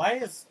Michigan. Why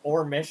is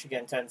or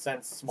Michigan 10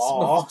 cents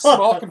small?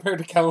 Small compared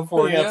to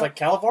California. Yeah, it's like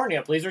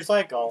California, please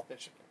recycle.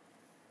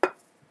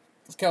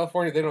 It's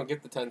California, they don't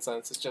get the 10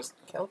 cents. It's just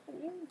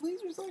California, please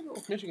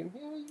recycle. Michigan,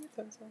 yeah, you get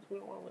 10 cents. We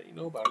don't want to let you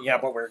know about it. Yeah,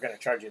 but we're going to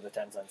charge you the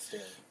 10 cents too.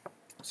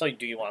 So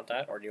do you want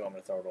that, or do you want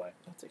me to throw it away?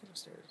 I'll take it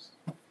upstairs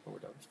when we're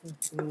done.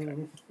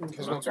 Mhm.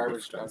 There's I'm no not too good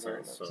garbage for 10 down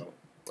here. cents, so.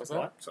 What's that?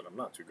 What? Said I'm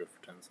not too good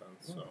for 10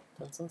 cents, so.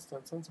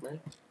 10 cents,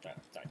 man. I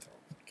throw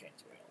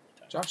cans away all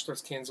the time. Josh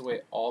throws cans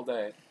away all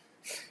day.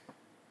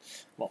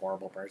 I'm a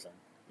horrible person.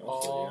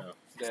 All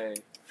day.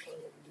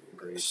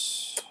 Agreed.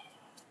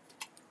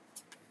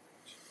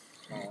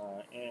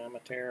 I am a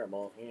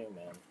terrible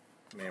human.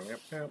 Meow, meow,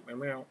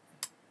 meow,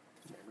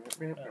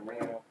 meow,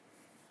 meow.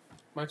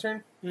 My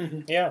turn?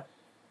 Mhm. Yeah.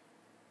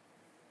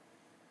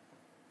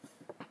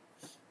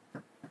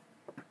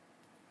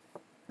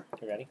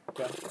 You ready?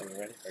 Joe? Are you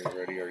ready? Are you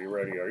ready? Are you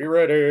ready? Are you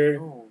ready?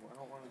 No, I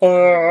don't want to do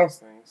those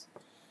things.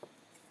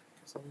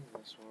 Guess I'll use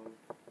this one.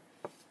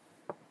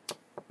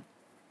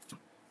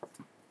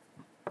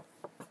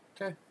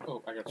 Okay.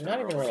 Oh, I got I'm to not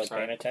even really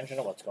Sorry. paying attention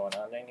to what's going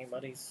on in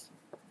anybody's.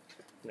 I'm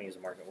gonna use a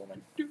market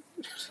woman.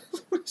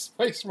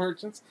 Spice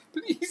merchants.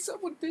 Please,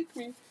 someone take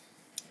me.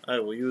 I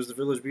will use the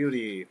Village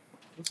Beauty.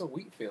 It's a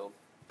wheat field.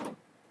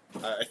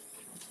 I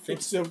think.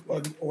 It's an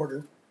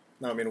order.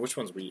 No, I mean, which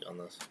one's wheat on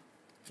this?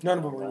 None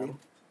of them are wheat.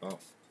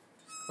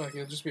 Like,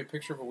 it'll just be a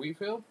picture of a wheat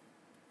field?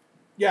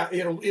 Yeah,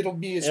 it'll be a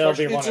It'll special.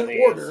 be It's one of an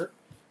these. order,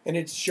 and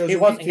it shows. He a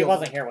wasn't. wheat He field.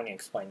 wasn't here when you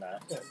explained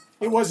that. Yeah.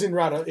 It was in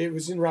Rada. It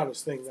was in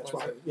Rada's thing. That's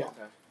Was why. it? Yeah.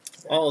 Okay.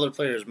 All other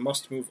players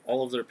must move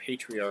all of their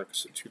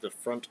patriarchs to the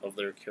front of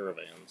their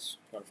caravans.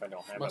 What if I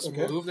don't have Must it?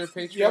 Okay. move their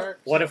patriarch?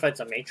 What if it's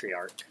a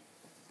matriarch?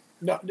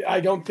 No, I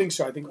don't think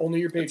so. I think only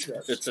your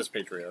patriarchs. It says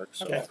patriarchs.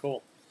 So. Okay,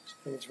 cool.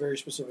 I think it's very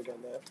specific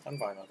on that. I'm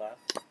fine with that.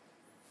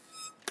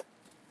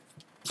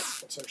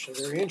 That's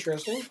actually very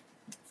interesting.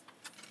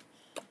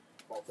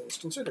 All things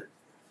considered.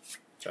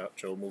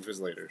 Joe move his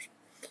laters.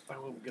 I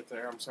will get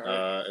there, I'm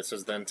sorry. It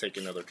says then take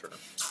another turn.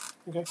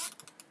 Okay.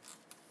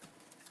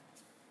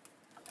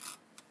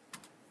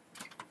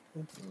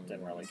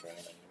 Didn't really do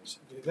anything. So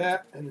do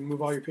that, and then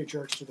move all your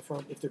patriarchs to the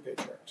front if they're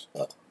patriarchs.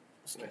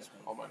 Excuse me.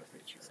 All mine are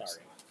patriarchs.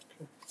 Sorry.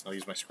 I'll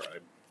use my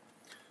scribe.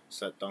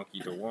 Set donkey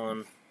to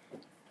 1.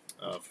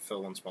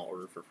 Fulfill 1 small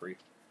order for free.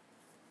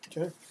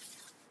 Okay.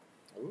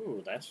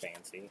 Ooh, that's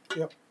fancy.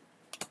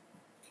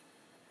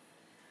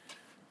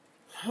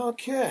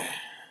 Okay.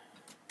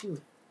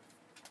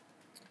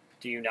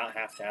 Do you not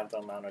have to have the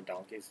amount of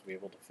donkeys to be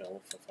able to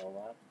fulfill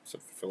that? So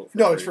fulfill it for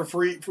No, free. it's for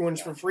free. When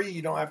it's for free,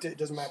 you don't have to. It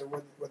doesn't matter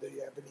whether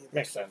you have any of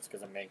Makes this. sense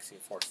because it makes you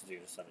forces you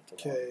to set it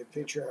to one. Okay,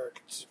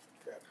 patriarch.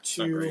 Grab It's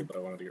not 2. great, but I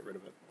wanted to get rid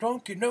of it.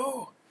 Donkey,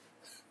 no!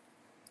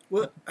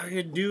 What are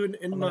you doing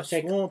in I'm my gonna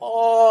take swamp?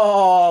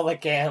 all the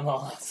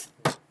camels.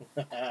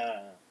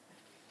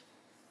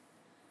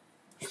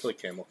 Just play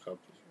Camel Cup.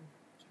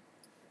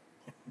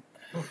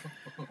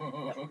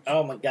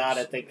 Oh my god!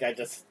 I think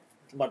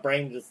my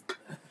brain just.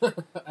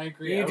 I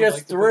agree. I You would just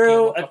like to put threw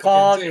Camel a Cup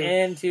cog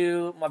again, too.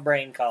 into my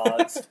brain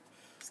cogs.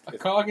 A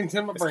cog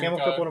into my Is brain Camel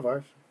cog. Cup one of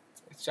ours?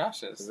 It's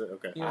Josh's. Is it?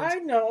 Okay. Yeah. I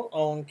don't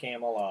own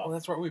Camel Up. Well,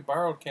 that's right. We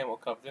borrowed Camel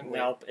Cup, didn't we?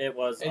 Nope, it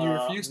was. And you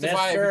refused to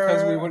buy it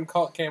because we wouldn't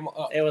call it Camel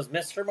Up. It was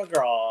Mr.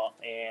 McGraw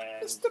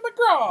and Mr.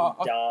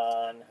 McGraw!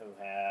 Don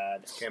who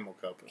had Camel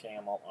Cup.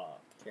 Camel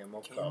Up.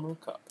 Camel Cup. Camel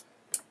Cup.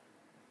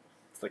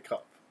 It's the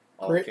cup.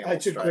 All Great. camel I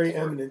took strive great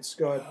for. eminence.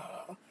 Go ahead.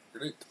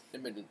 Great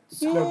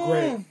eminence. No,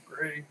 great.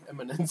 Great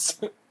eminence.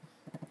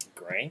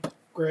 Gray?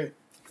 Great.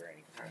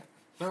 Gray.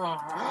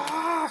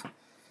 Ah,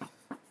 I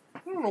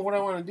don't know what I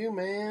want to do,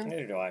 man.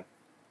 Neither do I.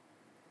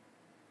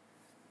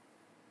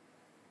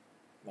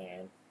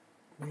 Man.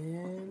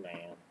 Man,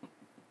 Man.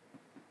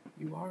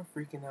 you are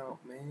freaking out,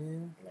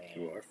 man. Man.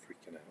 You are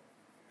freaking out,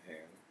 man.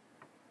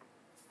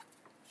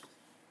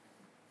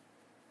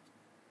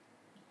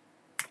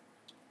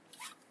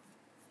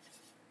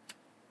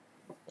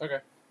 Okay.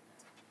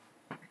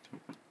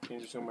 Can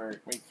you just do my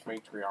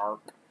matriarch?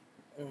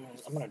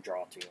 I'm gonna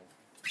draw two.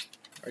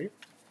 Are you?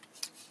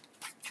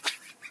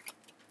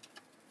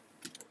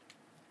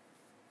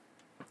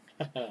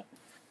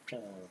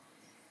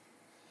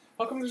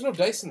 How come there's no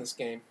dice in this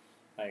game?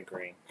 I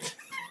agree.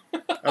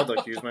 I'd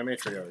like to use my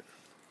matriarch.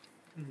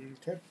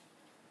 Okay.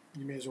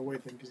 You may as well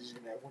wait then because he's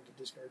going to have one to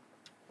discard.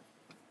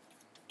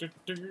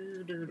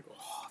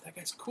 Oh, that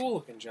guy's cool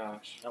looking,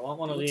 Josh. I want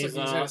one of Looks these.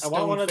 like he's got a I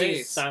want one stone of these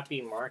face.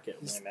 sappy market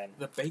He's women.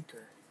 the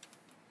baker.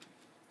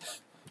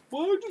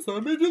 Why just I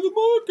made to the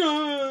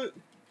market?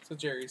 So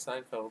Jerry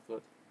Seinfeld,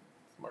 but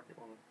market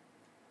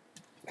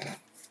woman.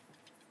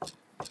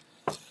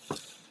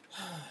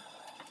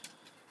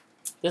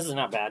 This is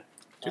not bad.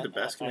 Dude, the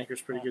basket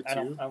maker's pretty good I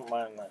too. don't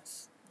mind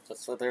this.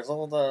 So there's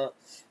all the.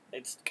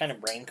 It's kind of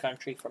brain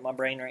country for my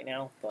brain right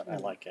now, but I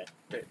like it.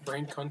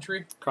 Brain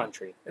country?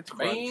 Country. It's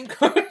Crunch. brain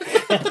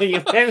country.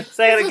 You can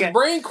say it This is again.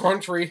 brain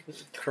country.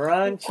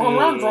 Crunchy.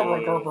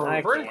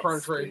 I Brain can't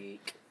country.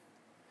 speak.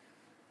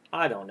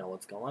 I don't know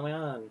what's going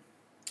on.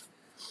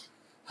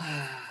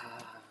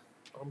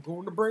 I'm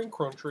going to brain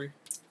country.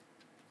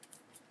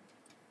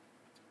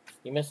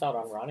 You miss out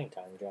on running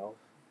time, Joe.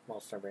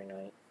 Most every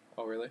night.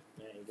 Oh, really?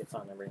 Yeah, he gets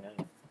on every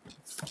night.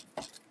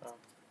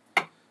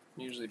 I'm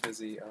usually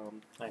busy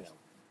I know.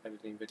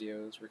 editing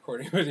videos,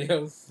 recording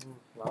videos.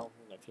 Well,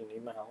 if you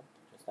need my help,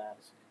 just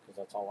ask, because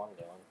that's all I'm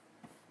doing.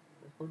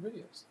 Record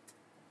videos.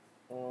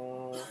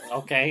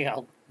 Okay,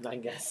 I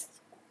guess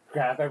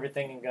grab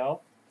everything and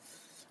go.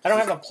 I don't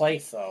have a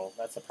place, though.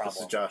 That's the problem.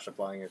 This is Josh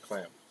applying a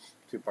clamp.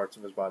 2 parts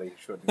of his body he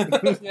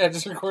shouldn't. Yeah,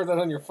 just record that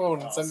on your phone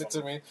and send it to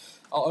Awesome. me.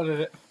 I'll edit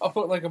it. I'll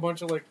put like a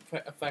bunch of like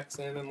effects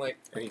in and like.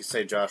 And you can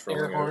say Josh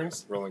Air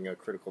horns. rolling a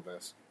critical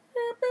miss.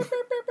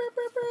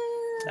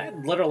 That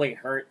literally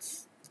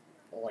hurts.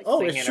 Like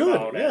Oh, it thinking should,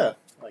 about yeah. it.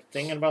 Like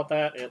thinking about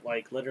that, it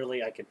like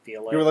literally I could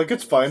feel it. You were like,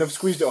 it's fine, I've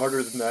squeezed it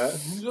harder than that.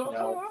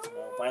 No,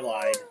 I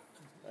lied.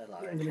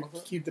 I'm going to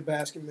keep the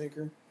basket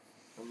maker.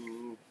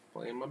 I'm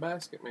playing my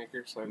basket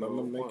maker, so I go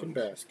Mama making 1,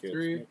 baskets,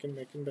 3.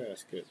 making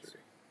baskets.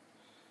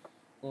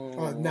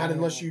 Not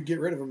unless you get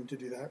rid of them to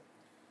do that.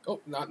 Oh,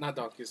 not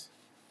donkeys.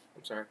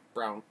 I'm sorry,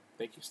 brown.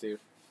 Thank you, Steve.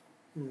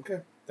 Okay.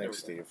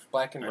 Thanks, There we go. Steve.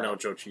 Black and I brown. know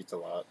Joe cheats a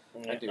lot.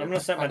 I do. I'm gonna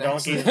set my On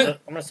donkeys. accident.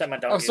 I'm gonna set my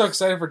I'm donkeys. so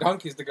excited for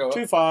donkeys to go up.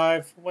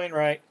 2-5.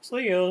 Wainwright.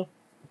 See you.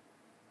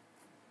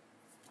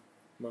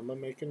 Mama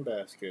making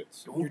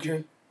baskets. Your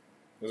turn.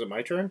 Is it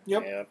my turn?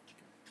 Yep. Yeah.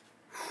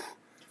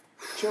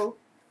 Joe,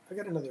 I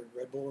got another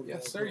Red Bull in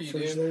Yes, the sir, you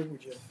fridge do. there.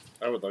 Would you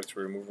I would like to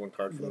remove 1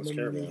 card from let this me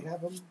caravan.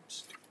 have them?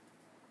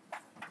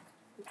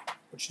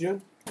 What you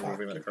doing?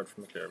 Removing that card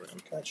from the caravan.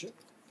 Gotcha.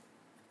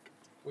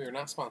 We are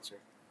not sponsored,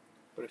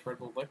 but if Red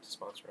Bull would like to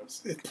sponsor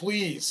us,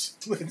 Please.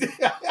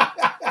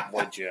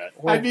 Legit.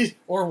 or, I'd be,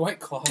 or White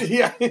Claw,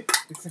 yeah. these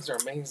things are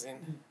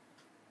amazing.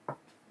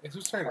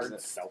 Whose turn is Hard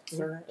it?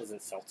 seltzer? Is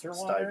it seltzer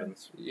water?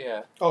 Stivens.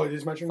 Yeah, Oh, it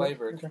is my turn. now?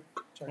 Flavored. Okay.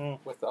 Sorry.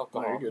 with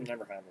alcohol. you're good.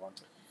 Never had one.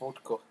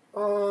 Vodka.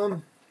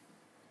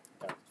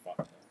 That's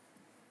vodka.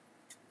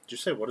 Did you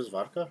say what is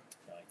vodka?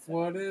 No, I said-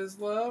 What is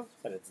love?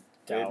 said it's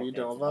Baby, doubt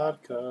don't it's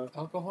vodka.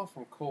 Alcohol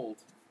from cold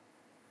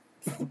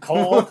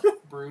Cold.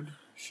 brewed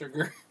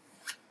sugar.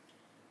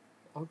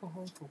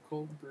 Alcohol from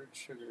cold brewed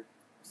sugar.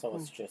 So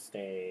it's just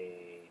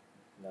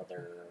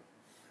another.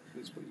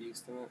 You just put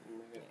yeast in it and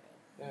make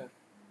it.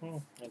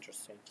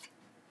 Interesting.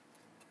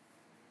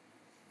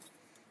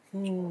 Get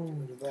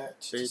rid of that.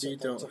 Baby, Set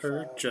that don't to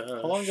hurt 5. Josh.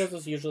 How long does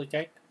this usually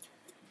take?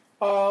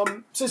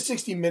 It says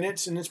 60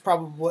 minutes, and it's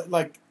probably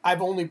like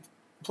I've only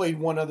played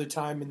one other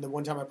time, and the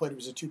one time I played it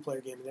was a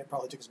 2-player game, and that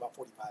probably took us about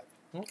 45.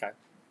 Okay.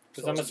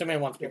 Because So I'm it's- assuming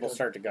once yeah, people good.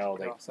 start to go,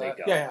 they Offset.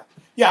 go.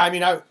 Yeah. I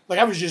mean, I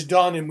was just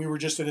done, and we were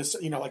just at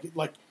a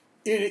like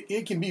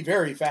it can be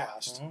very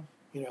fast, Mhm.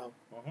 you know,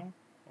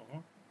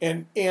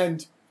 Mhm.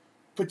 and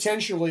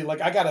potentially like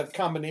I got a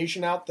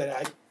combination out that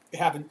I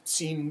haven't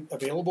seen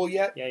available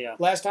yet. Yeah.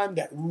 Last time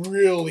that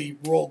really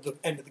rolled the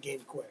end of the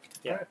game quick.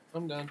 Yeah. Alright,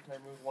 I'm done. I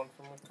moved 1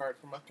 from the card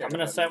from my card. I'm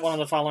going to set one of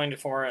the following to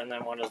 4, and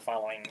then one of the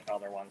following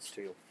other ones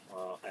to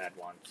add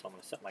 1. So I'm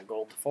going to set my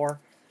gold to 4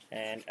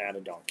 and add a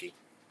donkey.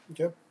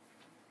 Okay.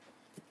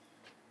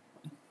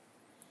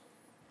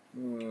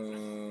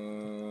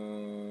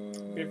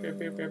 Pew, pew,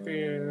 pew, pew,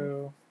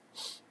 pew.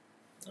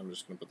 I'm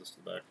just going to put this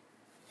to the back.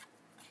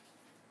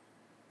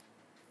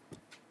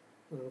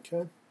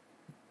 Okay.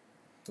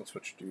 That's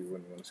what you do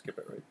when you want to skip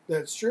it, right?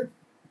 That's true.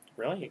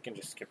 Really? You can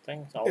just skip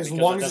things? Oh, As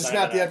because long it as it's doesn't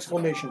not have the an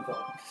exclamation point.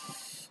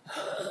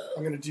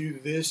 I'm going to do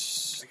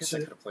this. I guess I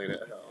could have played it.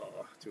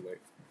 Oh, too late.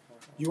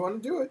 You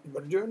want to do it? You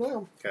better do it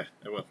now. Okay,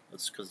 I will.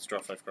 That's because it's draw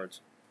 5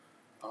 cards.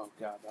 Oh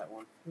god, that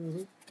one.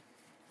 Mm-hmm.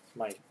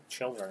 My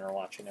children are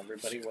watching.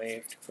 Everybody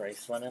waved.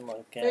 Graceland and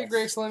Lucas. Hey,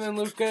 Graceland and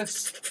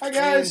Lucas. Hi,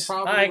 guys. And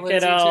probably Hi,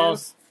 Lindsay,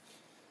 kiddos.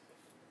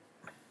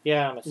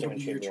 Yeah, I'm It'll assuming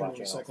be she'll your be turn in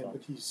watching a second, also.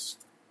 but he's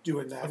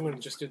doing too. that. I'm going to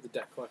just do the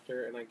deck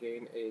collector, and I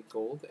gain a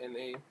gold and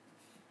a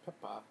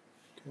peppa.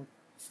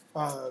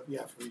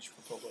 Yeah, for each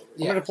fulfilled over. I'm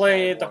Yeah, going to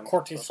play I the won.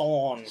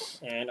 Courtesan,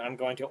 and I'm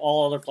going to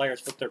all other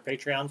players put their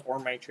Patreons or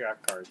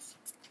Matriarch cards.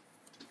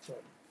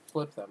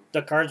 Flip them.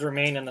 The cards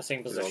remain in the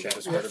same Is that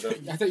position. what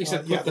discarded them? I thought you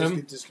said yeah, flip those them.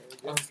 get discarded.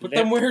 Yeah. Put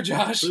them where,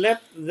 Josh? Flip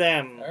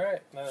them.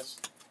 Alright, now it's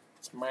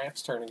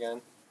Matt's turn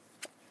again.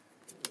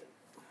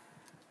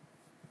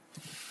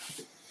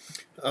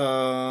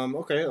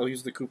 Okay, I'll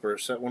use the Cooper.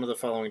 Set one of the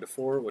following to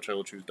 4, which I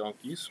will choose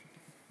donkeys,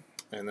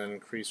 and then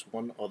increase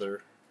one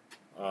other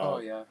Oh,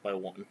 yeah. by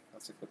 1.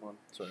 That's a good one.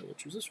 So I will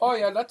choose this Oh, one.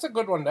 yeah, that's a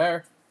good one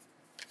there.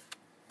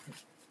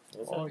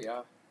 Was Oh, it?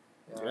 yeah.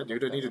 Yeah,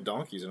 dude, I needed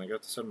donkeys, and I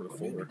got to set them to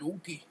 4.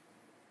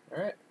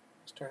 Alright,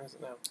 whose turn is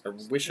it now? I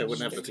wish I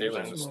wouldn't have the Just Taylor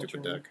take in this it.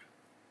 stupid deck.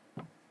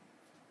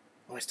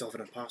 Oh, I still have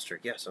an imposter.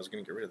 Yes, I was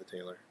going to get rid of the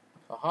Taylor.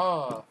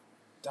 Aha.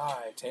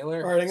 Die,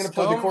 Taylor. All right, I'm going to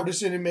play the Scum.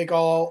 courtesan and make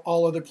all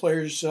other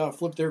players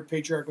flip their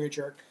patriarch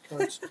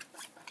cards.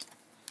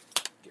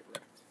 Get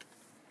wrecked.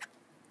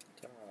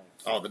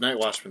 Oh, the Night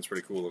Watchman's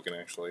pretty cool looking,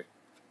 actually.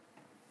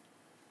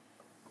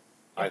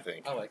 I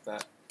think. I like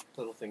that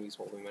little thing he's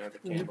holding there, the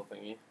candle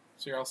thingy.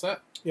 So you're all set?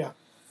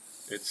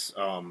 It's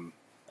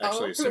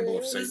actually a symbol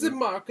of Is it Satan.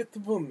 market the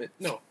woman?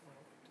 No.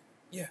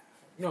 Yeah.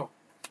 No.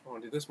 I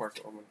want to do this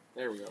market woman.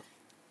 There we go.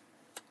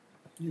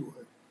 You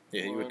would.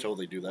 Yeah, you would One,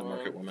 totally do that, one.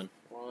 Market Woman.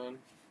 One.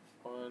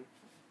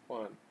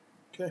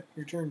 Okay,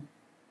 your turn.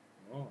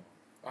 Oh.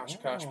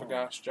 Oshkosh,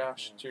 bagosh,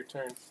 Josh, it's your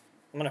turn.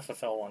 I'm going to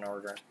fulfill one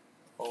order.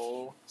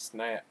 Oh,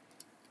 snap.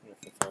 I'm going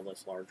to fulfill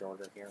this large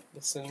order here.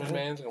 The cinnamon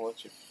man's going to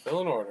let you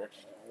fill an order.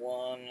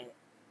 One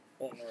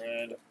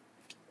red,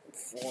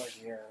 4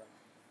 here,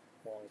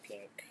 1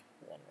 pink,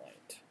 1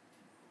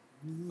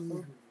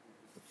 white.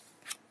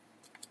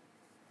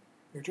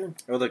 Your turn.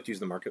 I would like to use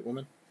the Market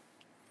Woman.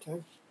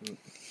 Okay.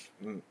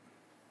 Mm,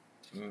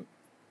 mm,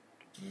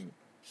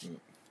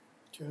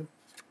 Okay.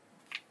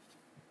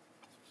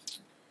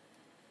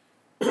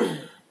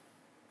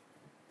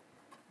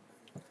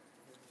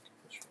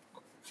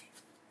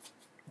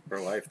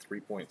 Bro, I have 3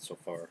 points so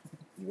far.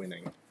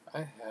 Winning. I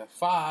have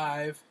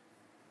 5.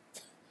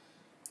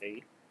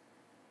 8.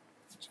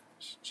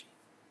 Josh, gee,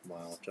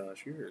 Wow,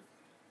 Josh,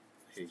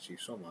 I hate you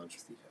so much.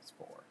 Steve has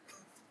 4.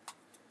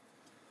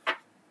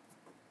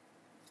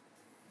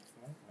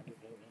 Well, I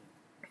didn't do anything.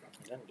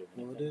 I didn't do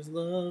What anything. is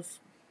love?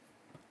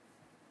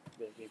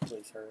 Baby,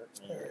 please hurt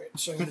me. All right,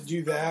 so I'm going to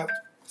do that.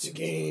 It's a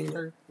game.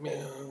 Hurt me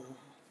Uh,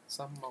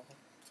 some more.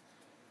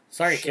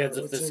 Sorry, Sure, kids,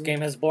 if what's this in-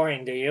 game is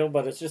boring to you,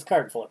 but it's just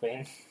card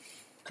flipping.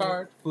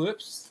 Card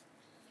flips.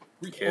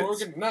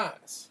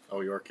 Reorganize.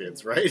 Oh, your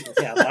kids, right?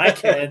 Yeah, my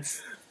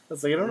kids.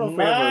 That's like, I don't know if we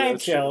My have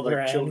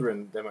children.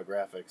 children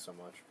demographic so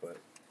much, but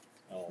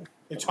Oh,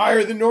 It's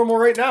higher than normal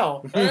right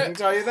now. I Alright. can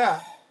tell you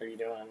that. are you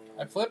doing?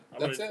 I flip,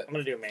 that's it. I'm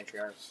gonna do a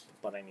matriarch,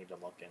 but I need to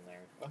look in there.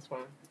 That's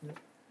fine. Yeah.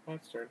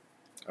 That's turn.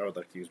 I would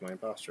like to use my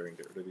imposter and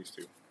get rid of these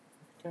 2.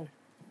 Okay.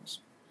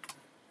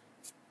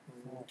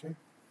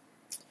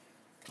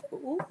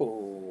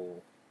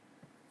 Ooh.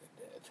 It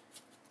did.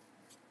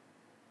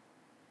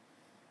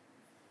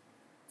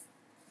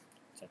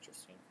 It's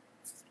interesting.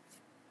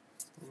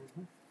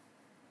 Mm-hmm.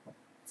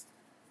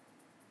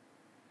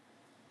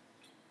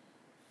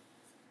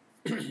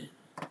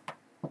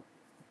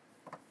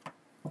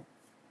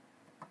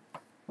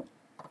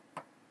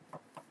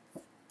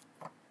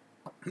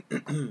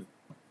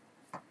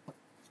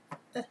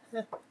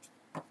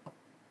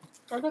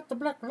 I got the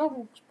black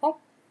lungs, Pop.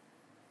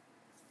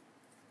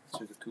 That's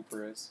who the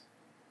Cooper is.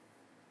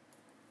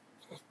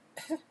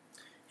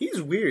 He's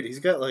weird. He's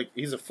got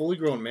he's a fully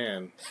grown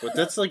man, but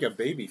that's like a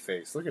baby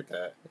face. Look at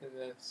that. It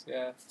is,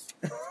 yeah.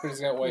 He's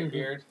got white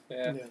beard.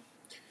 Yeah.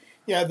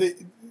 Yeah.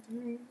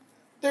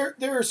 There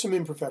are some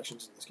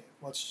imperfections in this game.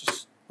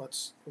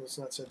 Let's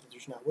not say that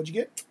there's not. What'd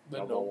you get? The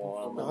Noble noble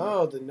woman. woman.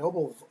 Oh, the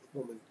noble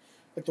woman,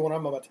 like the one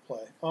I'm about to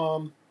play. I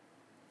would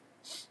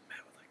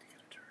like to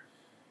get a turn.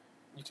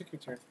 You took your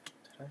turn.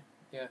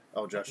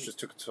 Oh, Josh just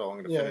took so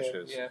long to Yeah, finish yeah.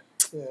 his. Yeah.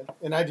 Yeah,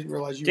 and I didn't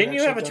realize you. Didn't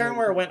you actually have a done turn it.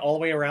 where it went all the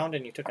way around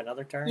and you took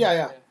another turn? Yeah,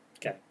 yeah.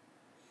 Okay.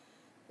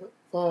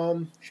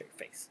 Um, Show your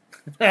face.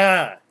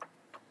 Ah.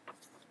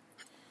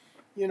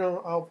 you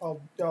know, I'll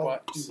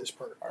What? do this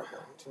part.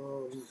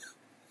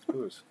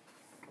 Who's?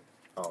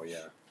 Oh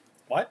yeah.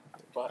 What?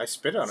 But I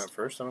spit on it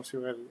first. I don't see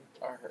what I did.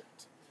 are hurt.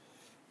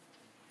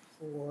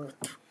 Four.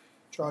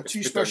 Draw It's 2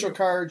 good special on you.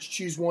 cards.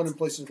 Choose one and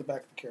place it at the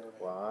back of the caravan.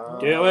 Wow.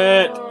 Do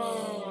it.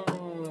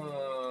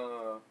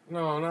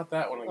 No, not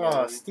that one again.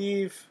 Oh,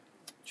 Steve.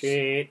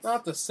 Cheat.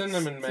 Not the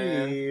cinnamon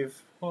man.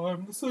 Steve.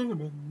 I'm the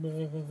cinnamon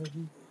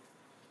man.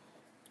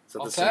 So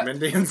All the set? cinnamon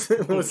dance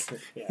was.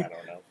 Yeah, I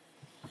don't know.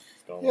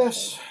 Let's go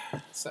Yes.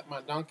 Set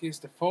my donkeys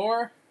to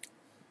 4.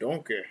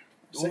 Donkey.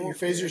 Set your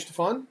phasers to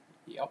fun.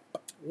 Yep.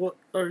 What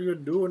are you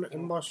doing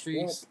in my swamp?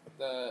 Increase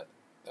the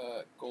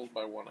gold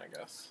by 1, I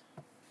guess.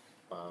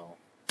 Wow.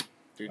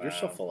 Dude, you're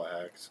so Wow. full of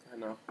hacks. I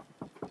know.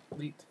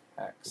 Elite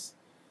hacks.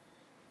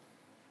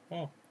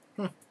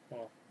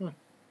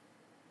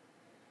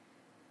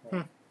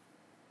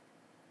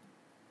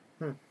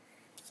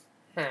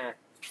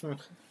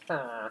 What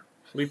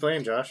are you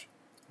playing, Josh?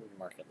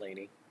 Market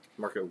lady.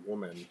 Market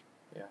Woman.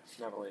 Yeah,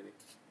 not a lady.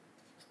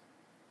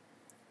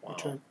 Wow. Your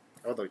turn.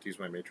 I would like to use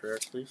my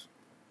matriarch, please.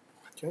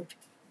 Okay.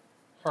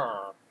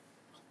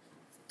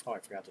 Oh, I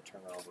forgot to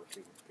turn her over to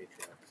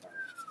Patriarch. Sorry.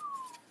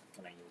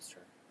 When I used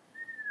her.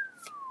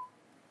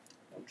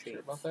 No cheats. Sure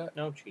about that?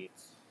 No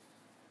cheats.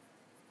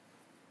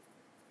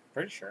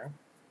 Pretty sure.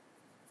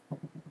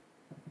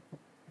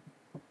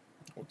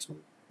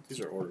 These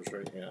are orders,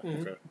 right? Yeah.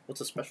 Mhm. Okay.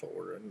 What's a special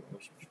order? I didn't know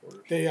special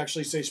orders. They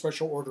actually say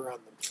special order on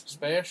them.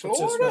 Special It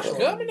says order special.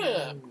 coming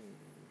up.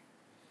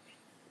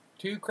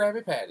 2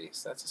 Krabby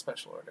Patties. That's a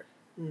special order.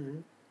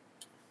 Mm-hmm.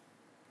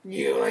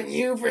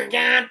 You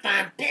forgot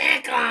the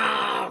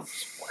pickles.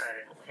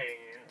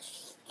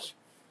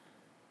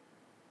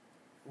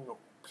 No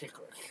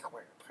pickle.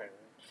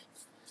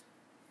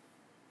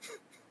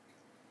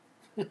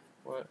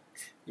 What?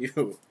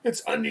 You.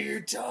 It's under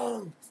your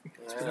tongue.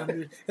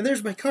 And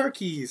there's my car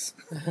keys.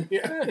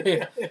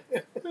 Yeah.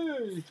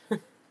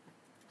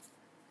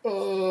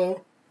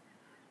 I'm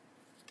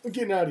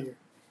getting out of here.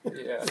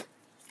 Yeah. Debt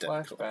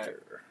Flashback.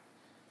 collector.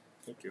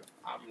 Thank you.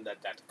 I'm the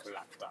debt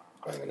collector.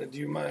 I'm gonna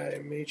do my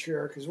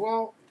matriarch as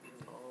well.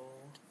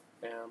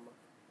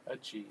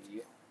 O-M-A-G.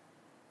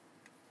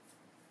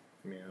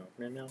 Meow,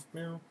 meow, meow,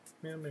 meow,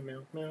 meow, meow,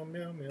 meow, meow,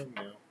 meow, meow,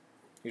 meow.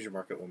 Use your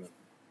market woman.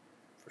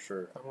 For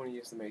sure. I want to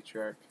use the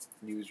matriarch.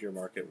 Use your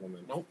market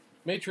woman. Nope.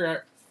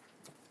 Matriarch.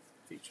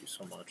 Teach you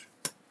so much.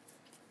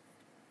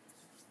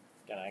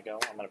 Can I go?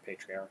 I'm going to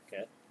Patriarch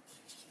it.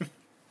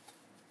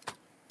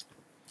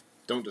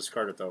 Don't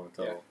discard it though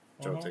until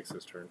Joe Mhm. takes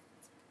his turn.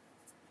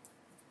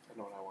 I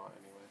know what I want,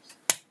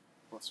 anyways.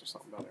 Unless there's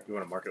something better. You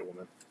want a market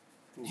woman?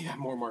 Yeah,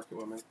 more market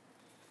women.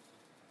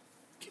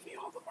 Give me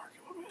all the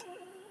market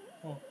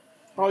women.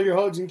 All your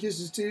hugs and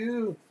kisses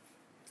too.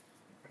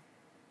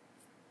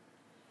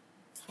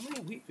 How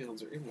many wheat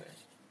fields are in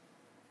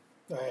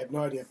there? I have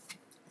no idea.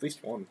 At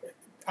least one.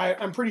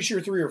 I'm pretty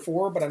sure 3 or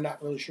 4, but I'm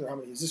not really sure how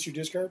many. Is this your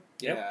discard?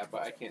 Yep. Yeah,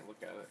 but I can't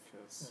look at it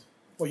because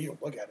Well, you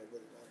don't look at it. It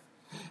doesn't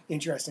matter.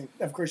 Interesting.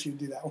 Of course you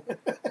do that one.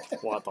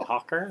 What, the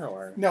hawker?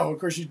 Or No, of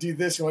course you do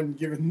this one,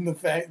 given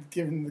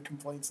the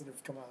complaints that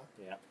have come out.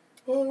 Yeah.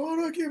 Oh, why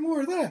don't I get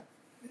more of that?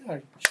 Yeah,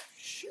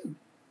 shoot.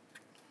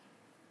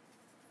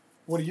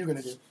 What are you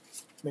gonna do?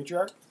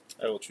 Matriarch?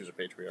 I will choose a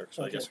patriarch,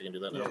 so Okay. I guess I can do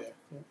that Yeah, now. yeah.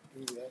 You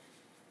can do that.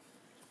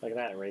 Look at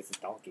that, it raises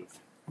donkeys.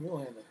 You'll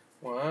handle it.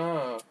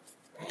 wow,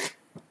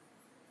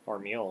 Or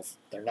mules.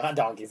 They're not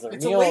donkeys, they're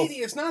it's mules. a lady.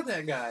 It's not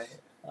that guy.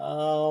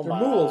 Oh They're my.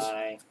 mules.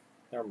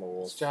 They're It's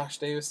mules. Josh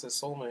Davis's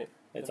soulmate.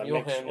 It's the a,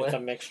 mule handler. it's a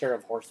mixture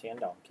of horsey and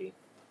donkey.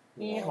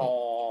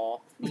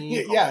 Yeehaw.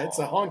 Yeah, it's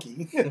a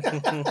honky.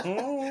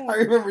 I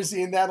remember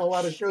seeing that in a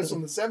lot of shows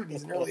from the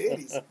 70s and early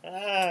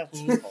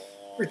 80s.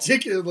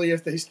 Particularly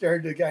if they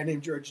starred a guy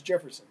named George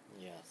Jefferson.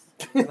 Yes.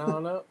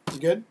 No. You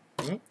good?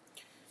 Mhm.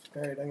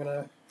 All right, I'm going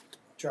to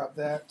drop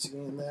that,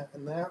 and that,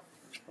 and that.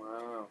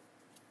 Wow.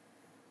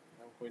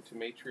 I'm going to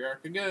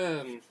matriarch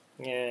again.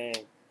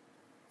 Yay.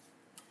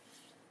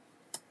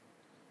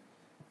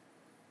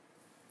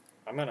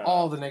 I'm gonna.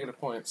 All the negative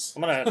points.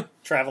 I'm gonna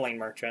traveling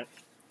merchant.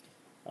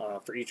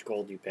 For each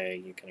gold you pay,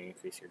 you can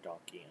increase your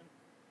donkey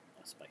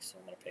and a spice. So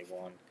I'm gonna pay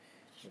 1,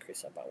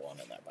 increase that by 1,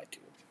 and that by 2.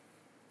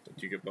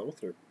 Do you get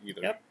both or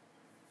either? Yep.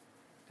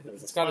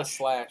 There's It's a got a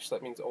slash. slash.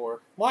 That means or.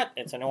 What?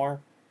 It's an or.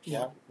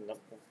 Yeah. No,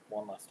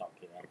 1 less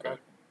donkey. Then.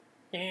 Okay.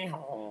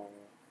 Yeehaw.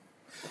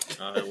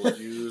 I will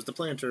use the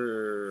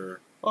planter.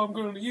 I'm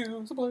going to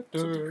use the planter.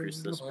 So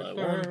decrease this the by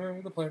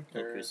planter, The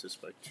planter. Increase this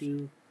by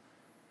 2.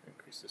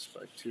 Increase this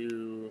by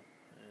 2.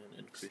 And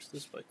increase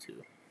this by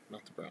 2.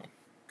 Not the brown.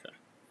 Okay.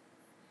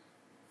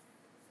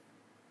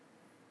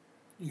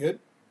 You good?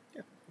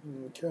 Yeah.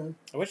 Okay.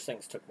 I wish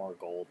things took more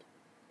gold.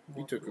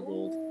 You took a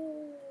gold.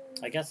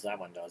 I guess that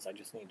one does. I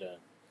just need to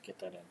get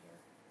that in here.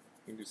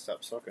 You need to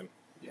stop sucking.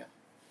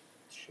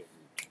 Shoot.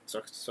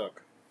 Sucks to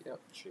suck.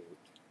 Shoot.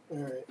 All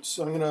right,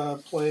 so I'm gonna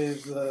play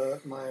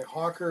my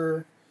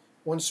Hawker,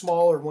 1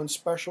 small or 1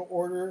 special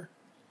order.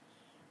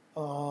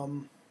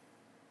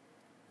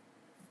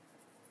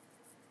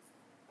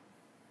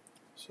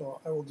 So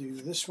I will do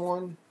this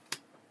one.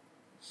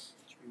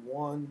 Should be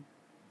 1,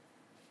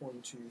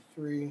 1, 2,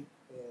 3, and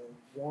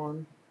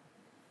 1,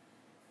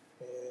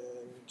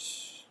 and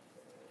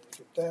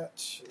get that.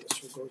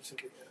 This will go to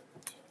the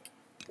end.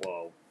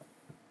 Whoa.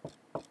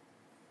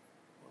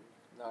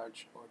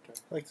 Large order.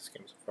 I like this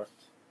game so far.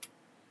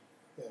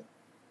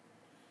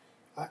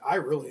 I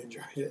really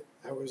enjoyed it.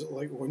 I was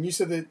like, when you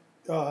said that,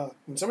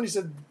 when somebody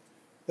said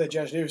that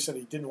Josh Davis said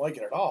he didn't like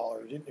it at all,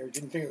 or didn't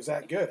think it was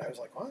that good, I was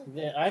like, what?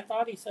 Yeah, I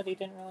thought he said he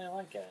didn't really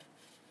like it.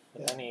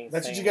 But Yeah. then he's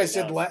That's what saying you guys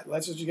he said. does.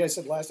 That's what you guys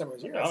said last time I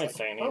was here. I Now was he's like,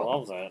 saying he oh.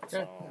 loves it. So.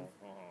 Okay.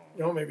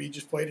 You know, maybe he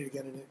just played it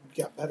again and it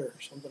got better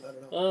or something. I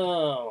don't know.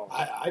 Oh.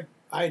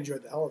 I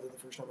enjoyed the hell of it the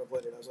first time I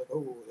played it. I was like,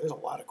 oh, there's a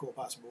lot of cool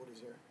possibilities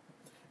here.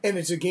 And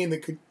it's a game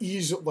that could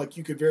easily, like,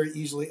 you could very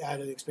easily add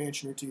an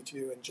expansion or two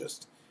to, and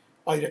just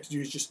all you'd have to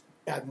do is just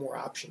add more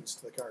options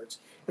to the cards.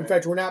 In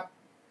fact,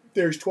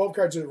 there's 12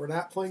 cards that we're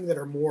not playing that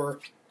are more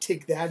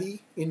take that-y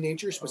in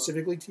nature,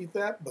 specifically take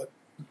that, but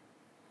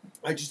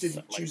I just didn't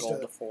Set my choose goal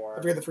to. to 4. I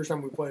forget the first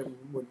time we played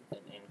would and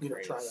try that.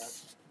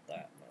 increase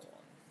that by 1.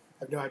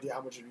 I have no idea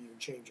how much it would even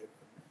change it.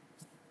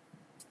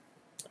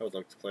 I would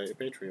like to play a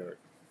patriarch.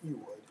 You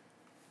would.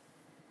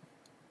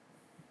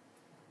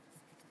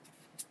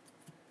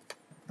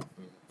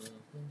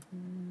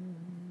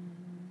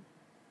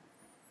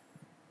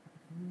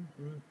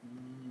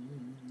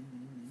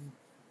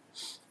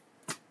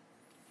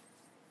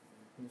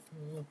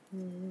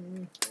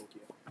 Thank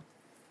you.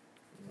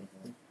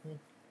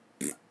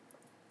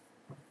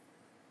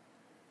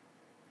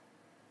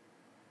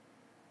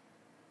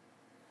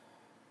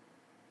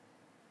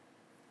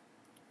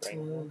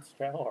 Rainbow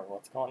Trail, or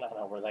what's going on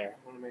over there?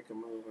 I want to make a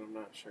move, and I'm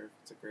not sure if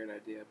it's a great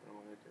idea, but I'm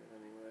going to do it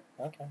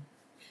anyway. Okay.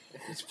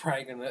 It's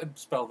probably going to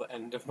spell the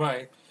end of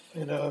my...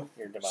 And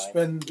Your device.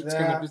 spend It's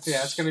that.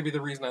 it's going to be the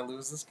reason I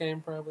lose this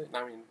game, probably.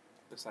 I mean,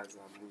 besides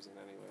that, I'm losing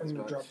I'm anyways. going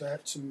to But drop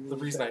that to the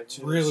move reason I that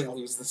to really south.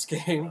 lose this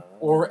game,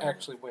 or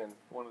actually win,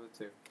 one of the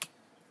two.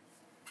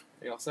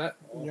 Are you all set?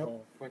 Yep. I'm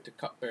going to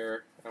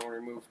Cupbearer. I want to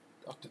remove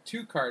up to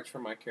 2 cards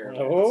from my caravans.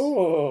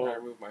 Oh. I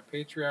remove my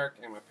Patriarch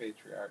and my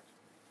Patriarch.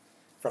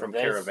 From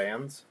this?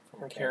 caravans.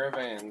 From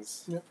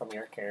caravans. From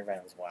your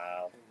caravans,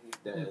 wow. And he's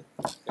dead.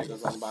 That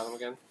goes on the bottom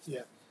again?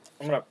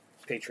 I'm going to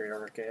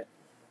Patriarch it.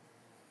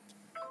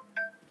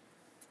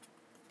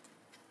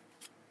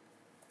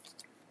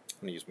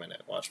 I'm gonna use my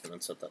Night Watchman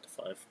and set that to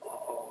 5.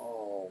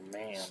 Oh,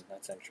 man,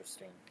 that's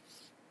interesting.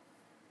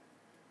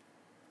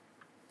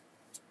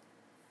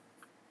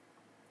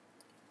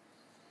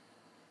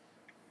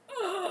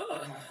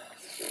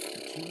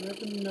 Did you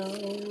ever know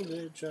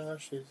that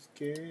Josh is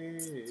gay?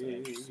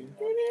 Did you?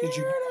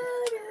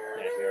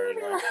 Yeah, we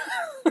already went.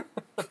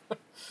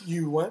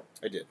 You went?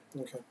 I did.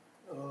 Okay.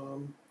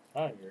 Oh,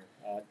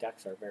 your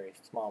decks are very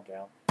small,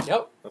 Joe.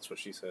 Yep. That's what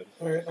she said.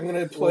 All right. I'm going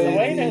to The play.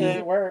 way that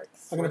it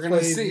works. I'm We're going to going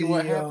to play see the,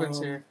 what happens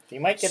here. You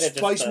might get it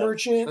Spice just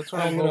Merchant. That's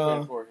what I'm I'm going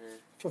hoping to for here.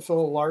 fulfill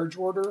a large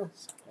order.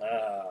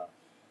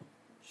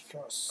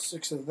 Cost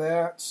 6 of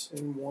that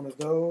and 1 of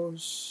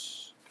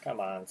those. come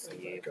on, And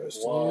Steve. that goes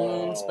to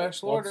Whoa.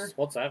 special What's- order.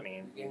 What's that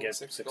mean? You You gain get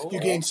 6 6 gold. You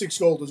gain 6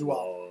 gold as well.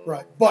 Whoa.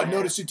 Right. But Man.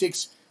 notice it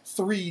takes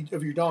 3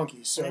 of your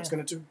donkeys, so it's Yeah.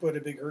 going to put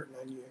a big hurting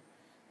on you,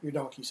 your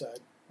donkey side.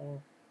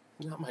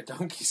 Not my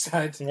donkey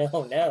side.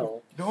 No,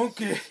 no.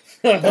 Donkey.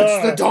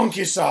 That's the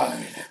donkey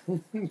side.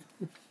 I'm going to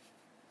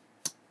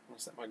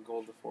set my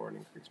gold to 4 and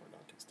increase my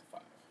donkeys to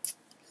 5.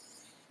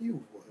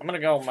 You would. I'm going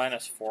to go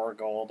 -4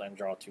 gold and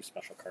draw 2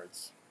 special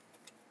cards.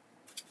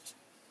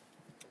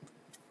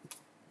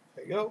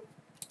 There you go.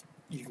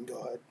 You can go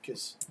ahead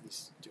because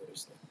he's doing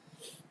his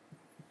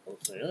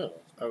thing. Ew.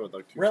 I would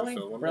like to Really?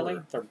 fulfill one Really?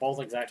 order. They're both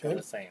exactly Okay.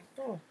 the same.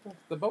 Oh,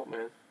 the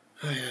boatman.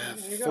 I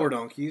have There you go. 4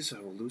 donkeys. I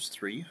will lose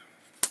 3.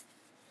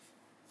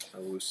 I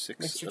will lose 6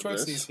 Makes your of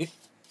choice this. easy.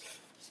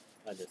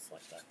 I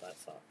dislike that. That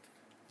sucked.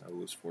 I will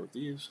lose 4 of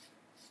these.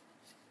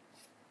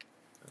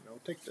 And I'll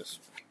take this.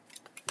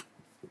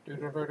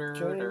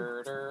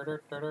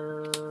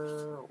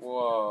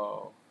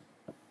 Whoa.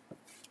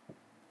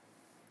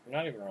 I'm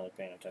not even really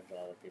paying attention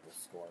to other people's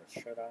scores.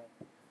 Should I?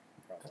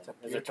 That's a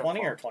Probably. Is it beautiful 20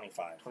 or font.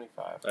 25?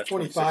 25. That's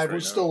 25. We're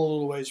 26 still right a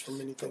little ways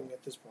from anything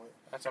at this point.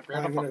 That's a I'm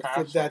beautiful going to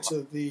castle. flip that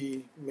to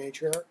the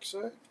matriarch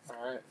side.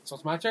 Alright, so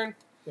it's my turn.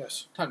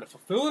 Yes. Time to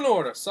fulfill an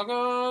order,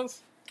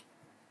 suckers!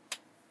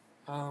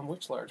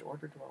 Which large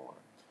order do I want?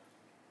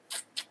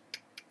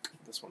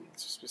 This one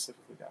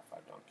specifically got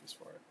 5 donkeys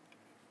for it.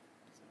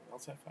 Does anyone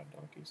else have 5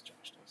 donkeys?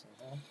 Josh does.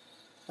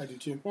 I do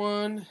too.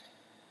 1,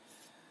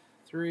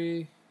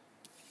 3,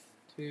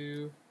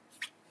 2,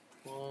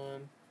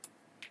 1,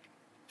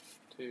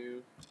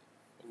 2,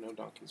 and no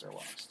donkeys are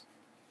lost.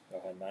 Go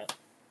ahead, Matt.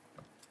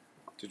 now.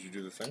 Did you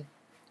do the thing?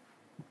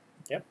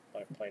 Yep,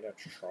 I played a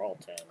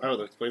Charlton. I would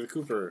like to play the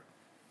Cooper.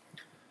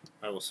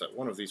 I will set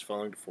one of these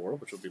falling to 4,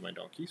 which will be my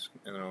donkeys,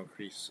 and then I'll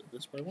increase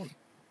this by 1.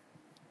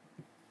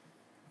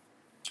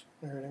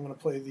 All right, I'm going to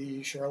play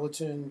the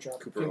charlatan, drop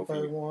the Cooper pink by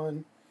OP.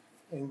 1,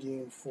 and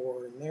gain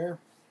 4 in there.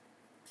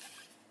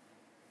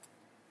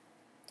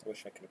 I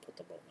wish I could have put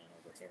the boatman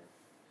over here.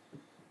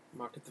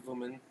 Market the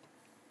woman.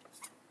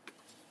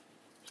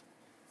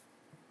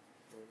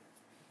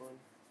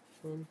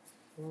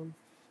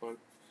 One.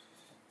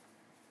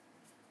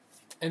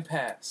 And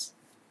pass.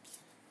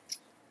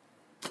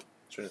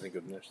 Is there anything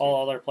good in there? Steve?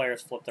 All other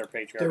players flip their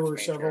patriarchs. There were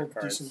matriarch several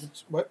cards.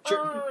 decent. What?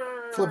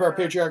 Flip our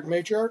patriarch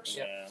matriarchs?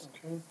 Yeah.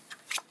 Okay.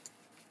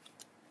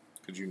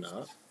 Could you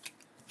not?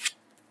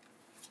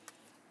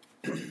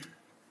 I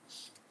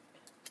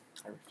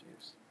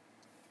refuse.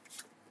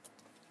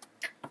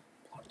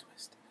 Plot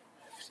twist.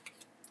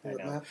 I With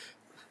know. that.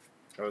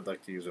 I would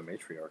like to use a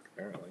matriarch,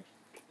 apparently.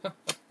 Correct.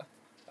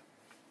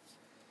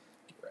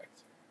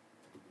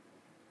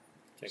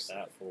 Take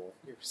that, fool.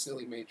 You're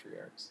silly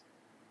matriarchs.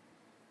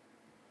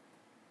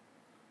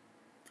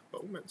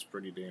 Bowman's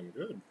pretty damn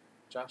good.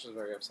 Josh is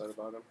very upset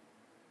about him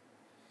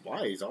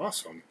Why? He's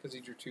awesome. because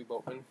he drew 2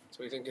 boatmen,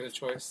 so he didn't get a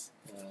choice.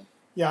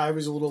 Yeah, I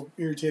was a little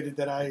irritated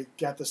that I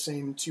got the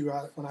same 2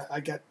 out when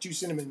I got 2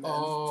 cinnamon men.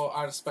 Oh,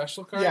 out of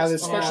special cards? Yeah, the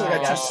special got I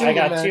two got,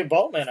 single I got men. 2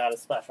 boatmen out of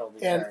special.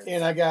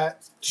 and I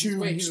got 2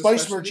 Wait, he's a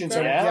spice specialty merchants.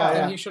 card? Yeah.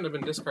 Then he shouldn't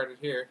have been discarded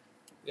here.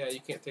 Yeah,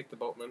 you can't take the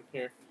boatman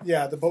here.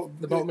 Yeah, the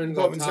boatman's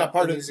not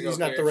part of. He's He's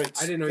not the right.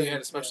 I didn't know you thing.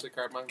 had a specialty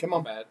card. My Come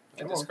on. bad.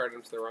 I Come on. discarded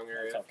him to the wrong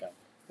It's area. okay.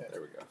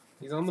 There we go.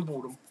 He's on the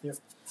bottom. Yep.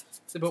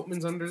 The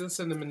boatman's under the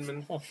cinnamon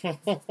man.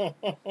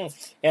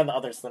 And the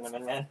other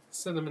cinnamon man.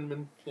 Cinnamon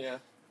man, yeah.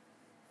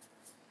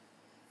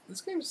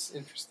 This game's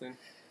interesting.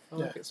 I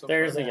like it so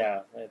There's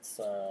far. it's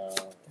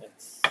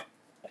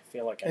I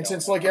feel like I And don't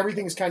since know like how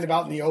everything's to kind of do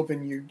out in it. the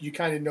open, you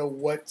kind of know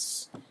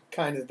what's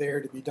kind of there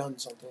to be done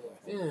something with.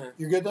 Yeah.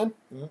 You're good then?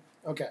 Mhm.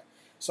 Okay.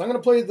 So I'm going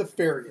to play the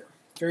farrier.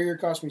 Farrier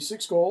cost me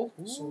 6 gold,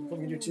 so put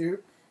me to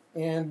 2,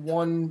 and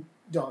 1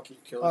 donkey.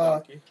 Kill a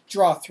donkey.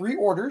 Draw 3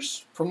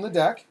 orders from the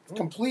deck.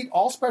 Complete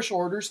all special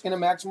orders in a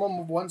maximum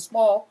of 1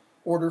 small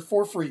order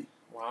for free.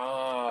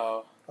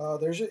 Wow.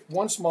 There's it.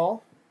 1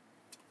 small.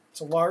 It's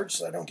a large,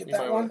 so I don't get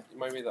that one.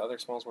 Maybe the other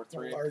smalls were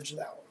 3. A large,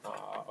 that one.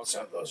 Okay.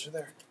 So those are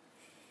there.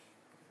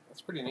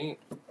 That's pretty neat.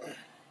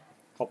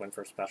 Hoping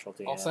for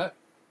specialty. All set.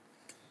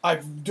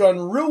 I've done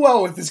real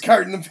well with this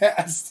card in the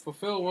past.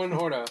 Fulfill 1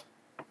 order.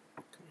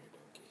 Come here,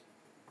 donkey.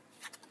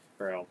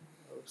 Bro.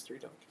 Oh, it was 3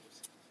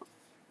 donkeys.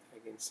 I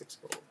gained 6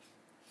 gold.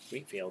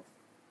 Wheatfield.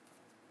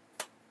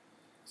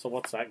 So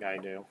what's that guy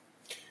do?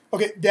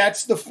 Okay,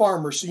 that's the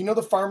farmer. So you know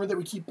the farmer that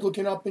we keep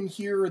looking up in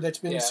here that's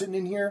been Yeah. sitting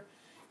in here?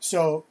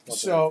 So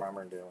What's the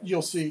farmer do?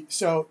 you'll see.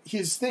 So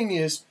his thing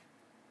is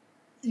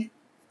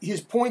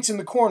his points in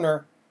the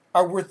corner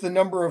are worth the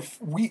number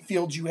of wheat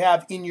fields you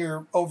have in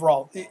your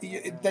overall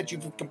that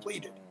you've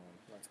completed.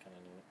 That's kind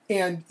of neat.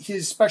 And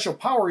his special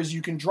power is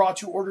you can draw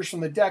 2 orders from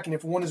the deck, and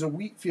if one is a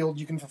wheat field,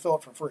 you can fulfill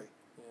it for free.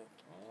 Oh,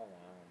 wow.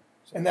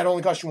 And that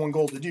only costs you 1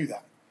 gold to do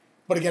that.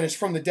 But again, it's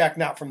from the deck,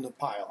 not from the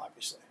pile,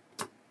 obviously.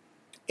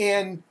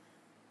 And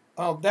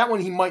that one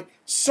he might.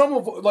 Some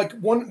of like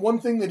one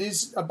thing that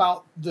is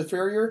about the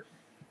farrier,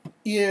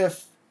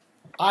 if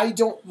I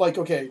don't like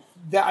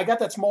that I got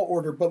that small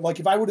order, but like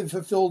if I would have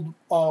fulfilled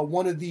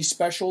one of these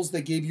specials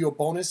that gave you a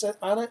bonus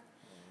on it,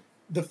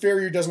 the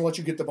farrier doesn't let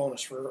you get the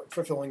bonus for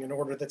fulfilling an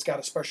order that's got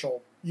a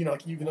special.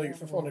 Like even though you're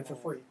fulfilling it for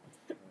free,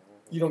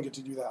 you don't get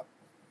to do that.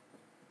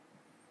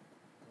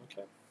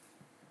 Okay.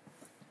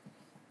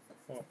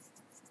 I'm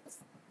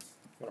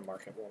gonna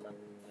market woman.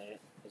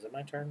 Is it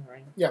my turn,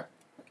 right? Yeah.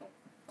 Okay.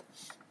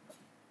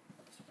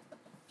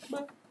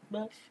 I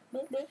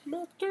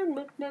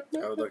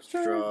would like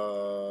to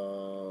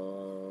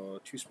draw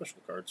 2 special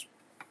cards.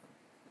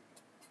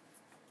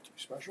 2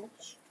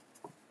 specials.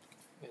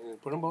 And then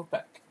put them both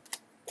back.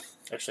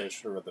 Actually, I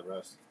should have read the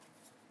rest.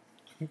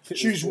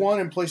 Choose one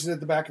and place it at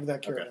the back of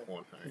that Okay, carrot. 1.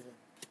 All right.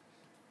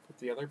 Put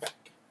the other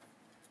back.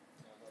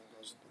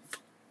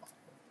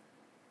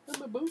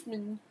 I'm a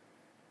boatman.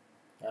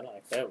 I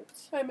like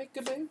boats. I make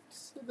a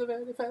boats. The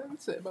very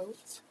fancy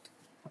boats.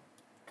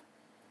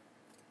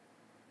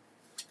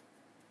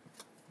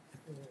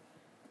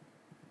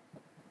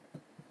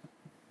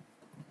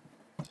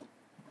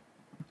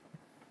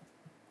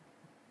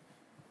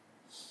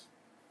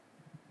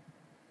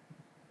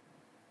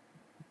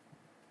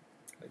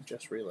 I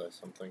just realized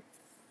something.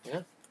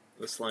 Yeah?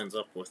 This lines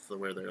up with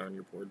where they are on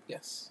your board.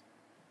 Yes.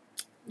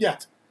 Yeah.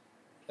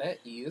 That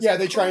is. Yeah,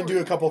 they try and do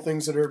a couple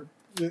things that are,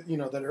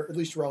 that are at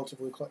least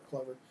relatively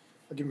clever.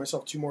 I'll give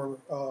myself 2 more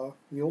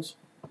mules.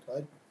 Go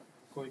ahead.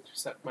 I'm going to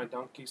set my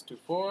donkeys to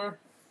 4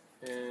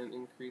 and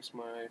increase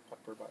my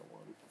pepper by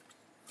 1.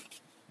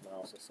 I'll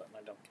also set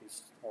my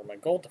donkeys or my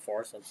gold to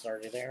 4 since it's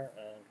already there,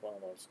 and one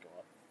of those go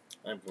up.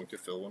 I'm going to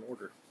fill 1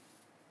 order.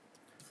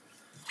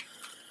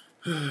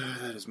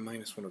 That is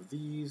 -1 of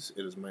these.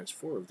 It is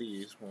 -4 of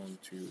these. 1,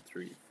 2,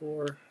 3,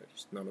 4. It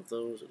is none of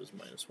those. It is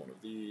 -1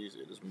 of these.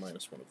 It is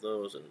 -1 of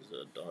those. It is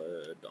a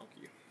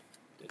donkey.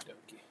 The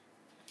donkey.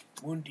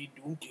 Wounded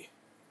donkey.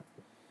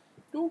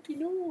 Donkey,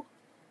 no.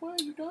 Why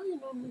are you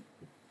dying on me?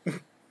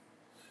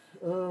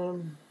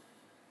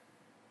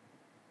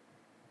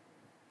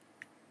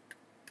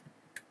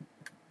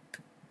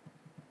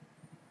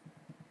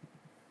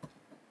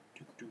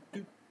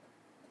 Doop.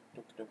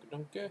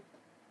 Donkey.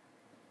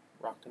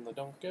 Rocking the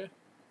donkey.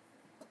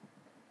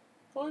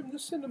 I'm the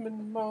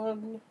cinnamon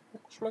man.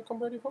 Looks like I'm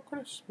ready for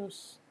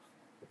Christmas.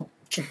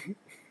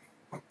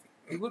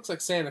 He looks like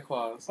Santa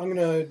Claus. I'm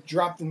gonna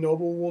drop the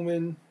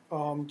noblewoman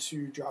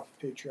to drop the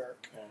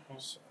patriarch.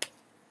 So,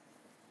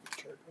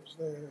 patriarch goes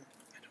there.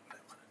 I know what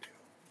I want to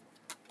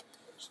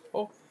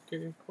do.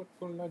 Okay, what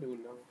will I do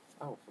now?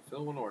 I will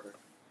fulfill 1 order.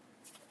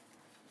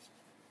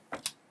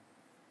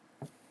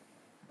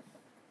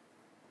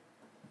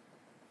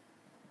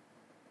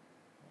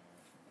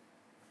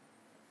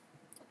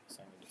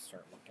 So I need to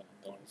start looking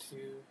at 1, those.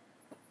 2,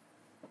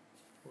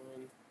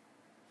 1,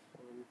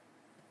 1.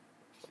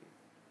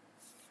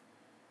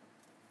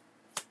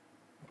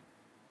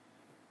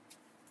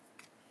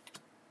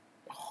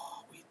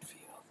 Oh,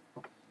 Wheatfield.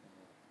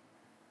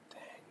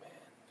 Dang,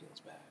 man. Feels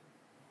bad.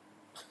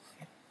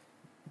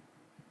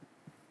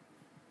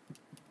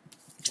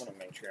 What a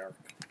matriarch.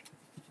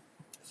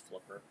 Just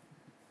flip her.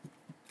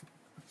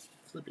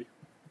 Flippy.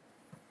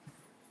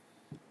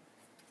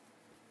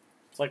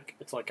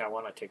 It's like I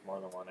want to take more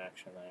than 1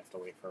 action. I have to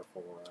wait for a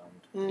full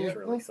round. Yeah. It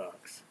really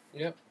sucks.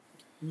 Yep.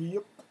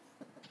 Yep.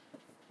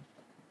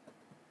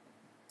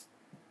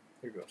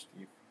 Here goes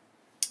Steve.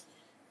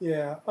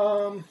 Yeah.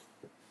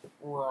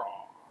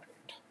 Right.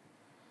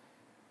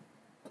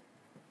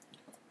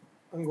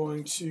 I'm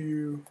going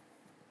to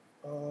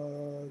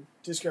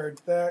discard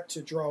that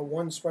to draw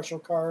one special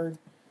card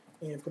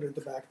and put it at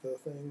the back of the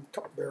thing.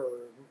 Cupbearer.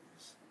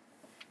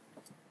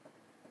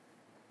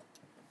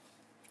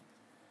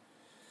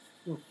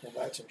 Well,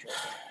 that's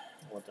interesting.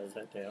 What does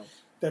it do?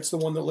 That's the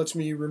one that lets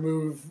me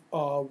remove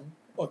a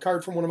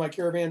card from one of my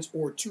caravans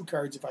or 2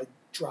 cards if I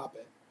drop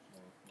it.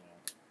 Yeah.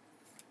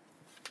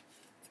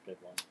 It's a good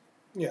one.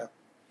 Yeah.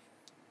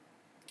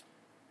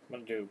 I'm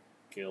going to do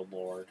Guild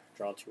Lord.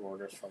 Draw 2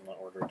 orders from the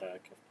order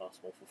deck. If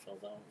possible, fulfill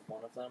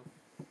one of them.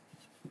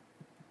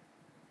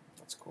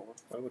 That's cool.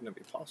 Why wouldn't it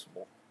be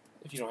possible?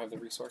 If you don't have the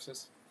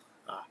resources.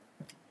 Ah.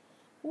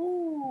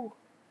 Woo!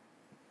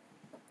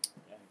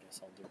 Yeah, I guess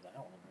I'll do that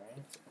one,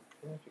 right?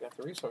 Yeah, if you got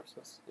the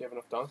resources. You have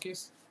enough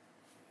donkeys?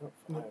 Oh,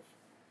 5. Nope.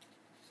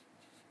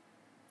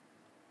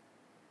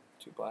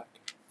 2 black.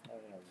 Oh,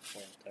 yeah, it's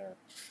right there.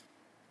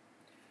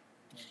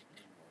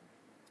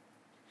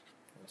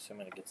 I'm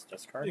assuming it gets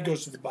discarded. It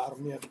goes to the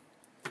bottom, yeah.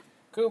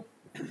 Cool.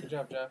 Good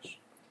job, Josh.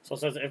 So it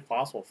says, if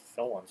possible,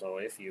 fulfill one. So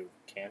if you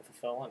can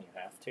fulfill one, you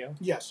have to.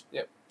 Yes.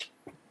 Yep.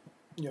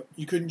 Yep.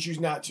 You couldn't choose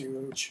not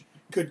to, which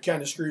could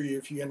kind of screw you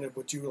if you ended up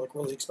with 2 like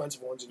really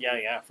expensive ones. And,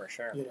 Yeah, for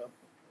sure. You know.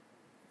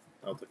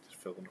 I would like to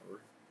fill an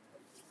order.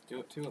 Do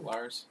it too,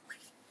 Lars.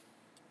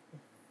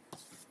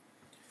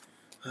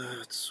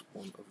 It's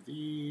 1 of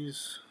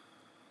these,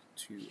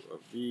 2 of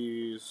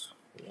these,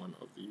 1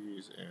 of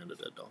these, and a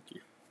dead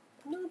donkey.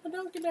 No, the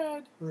donkey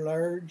died.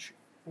 Large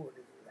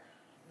order.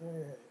 All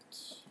right.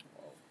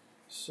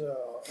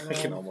 So I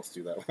can almost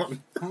do that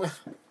one.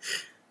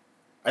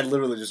 I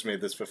literally just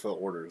made this fulfill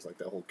orders, like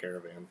that whole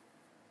caravan.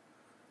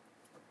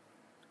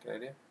 Good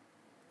idea.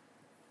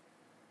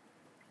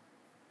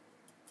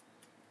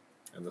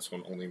 And this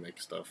one only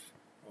makes stuff,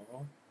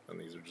 Uh-huh. and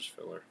these are just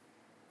filler.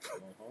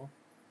 Uh-huh.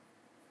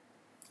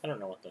 I don't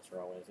know what this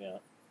row is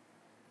yet.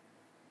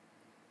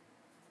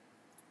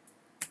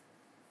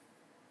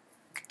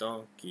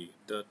 Donkey,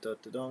 da da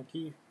da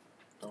donkey,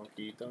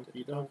 donkey,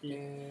 donkey, donkey.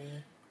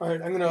 All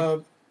right, I'm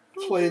gonna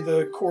play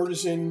the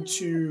courtesan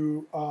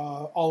to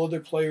all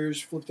other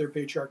players flip their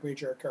patriarch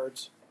matriarch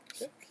cards.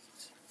 That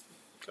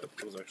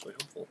was actually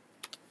helpful.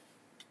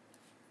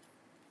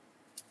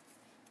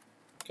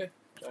 Okay,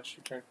 Josh,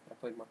 your turn. I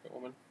played Market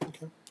Woman.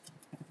 Okay.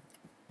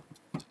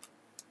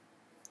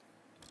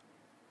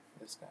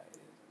 This guy is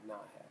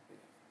not happy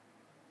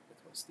with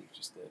what Steve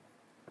just did.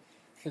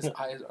 His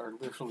eyes are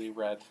literally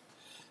red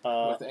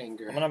with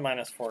anger. I'm going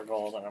to -4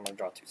 gold, and I'm going to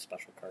draw 2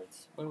 special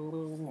cards.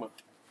 Boom.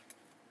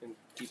 And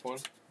keep 1.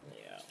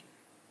 Yeah.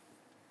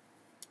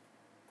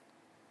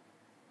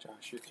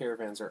 Josh, your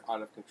caravans are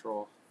out of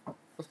control. I'm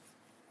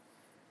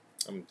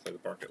gonna play the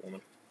Market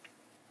Woman.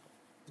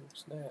 Oh,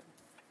 snap.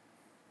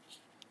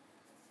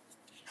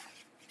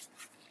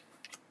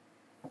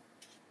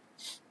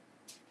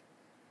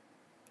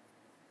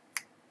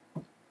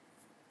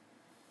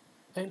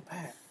 And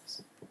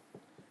pass.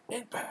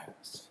 And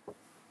pass.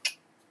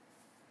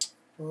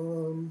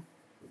 I'm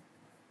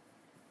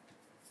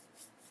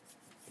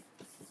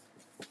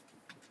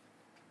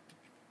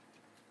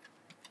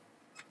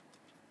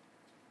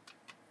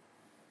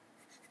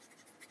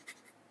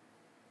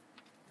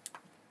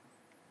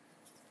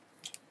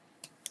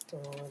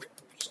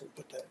just gonna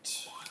put that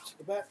to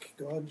the back.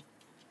 Go ahead.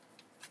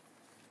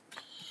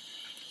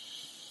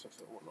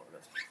 Fulfill 1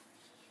 order.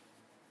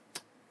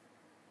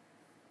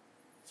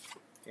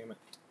 Damn it.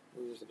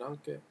 Lose the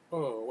donkey.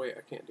 Oh, wait,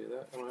 I can't do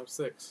that. I don't have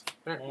 6.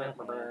 Oh,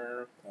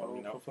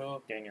 no.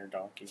 Fulfill. Gain your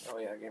donkey. Oh,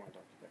 yeah, I gave my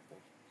donkey back then.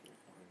 I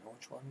know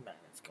which one man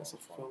it's Guess I'll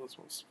going fulfill for. this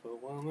one. Fulfill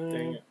 1 there.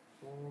 Dang it.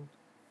 1.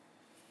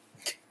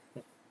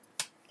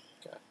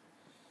 Okay.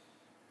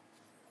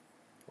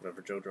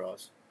 Whatever Joe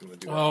draws, I'm gonna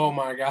do that. Oh one.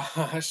 my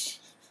gosh.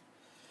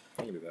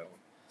 I'm gonna do that one.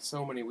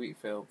 So many wheat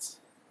fields.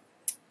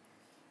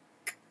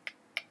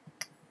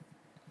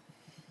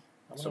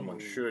 I'm Someone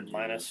gonna should use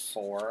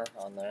 -4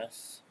 on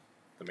this.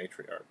 the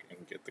matriarch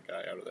and get the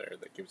guy out of there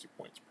that gives you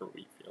points per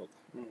wheat field.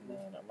 And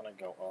then I'm going to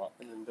go up.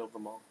 And then build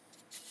them all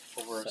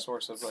over a Set-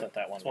 source of set like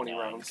that one to 20 9.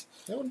 rounds.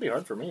 That wouldn't be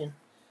hard for me.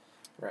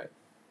 Right.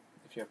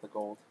 If you have the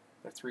gold.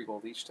 They're 3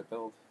 gold each to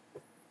build.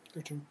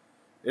 Your turn.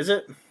 Is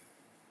it?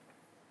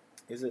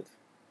 Is it?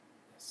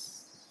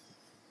 Yes.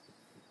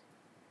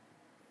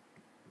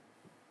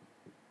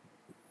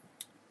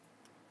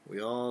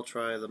 We all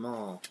try them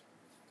all.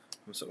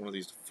 I'm gonna set one of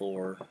these to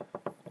 4,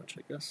 which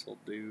I guess will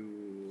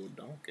do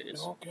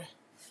donkeys. Okay.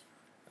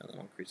 And then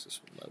I'll increase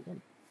this one by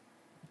 1.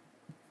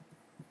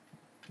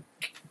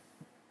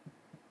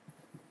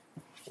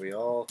 We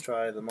all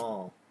try them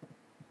all.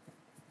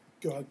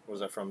 Go ahead. What was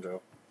that from,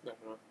 Joe? I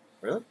don't know.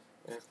 Really?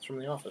 Yeah. It's from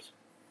The Office.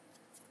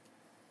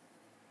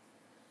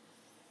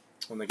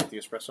 When they get the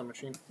espresso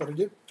machine. What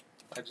do?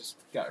 I just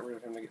got rid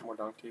of him to get more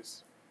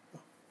donkeys.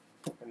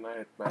 And I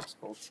had max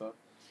gold, so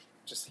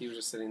he was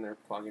just sitting there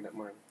clogging up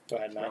my Go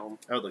ahead, Matt. realm.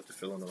 I would like to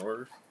fill in an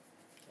order.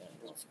 Yeah,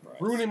 no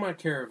surprise. Ruining my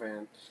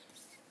caravan.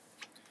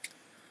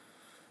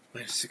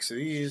 -6 of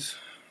these.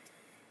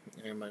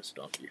 And minus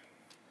donkey.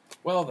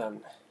 Well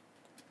then.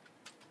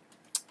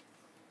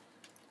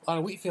 A lot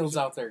of wheat fields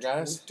out there,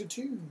 guys. To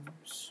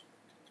 2s.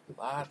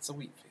 Lots of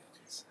wheat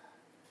fields.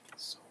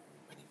 So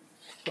many wheat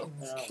fields.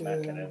 No, Okay.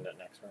 Matt can end it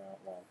next round.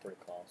 Well, pretty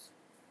close.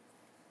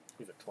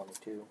 He's at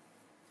 22.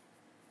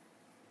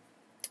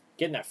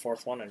 Getting that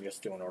fourth one and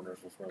just doing orders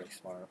was really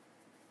smart.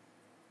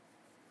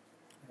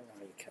 I don't know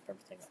how you kept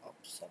everything up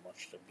so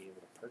much to be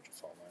able to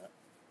purchase all that.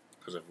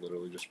 Because I've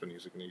literally just been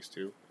using these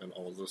two, and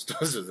all this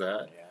does is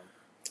that. Yeah.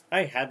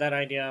 I had that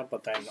idea,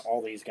 but then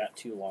all these got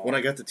too long. When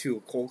I got the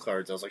 2 coal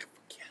cards, I was like,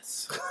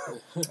 yes.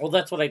 Well,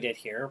 that's what I did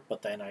here,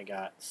 but then I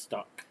got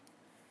stuck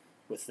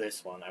with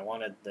this one. I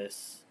wanted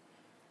this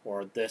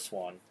or this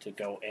one to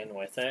go in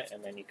with it,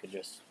 and then you could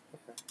just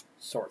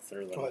sort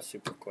through them What?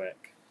 super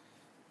quick.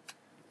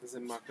 Is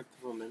it market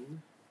the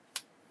woman?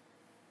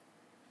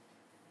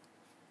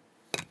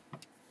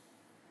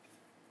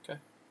 Okay.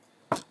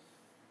 That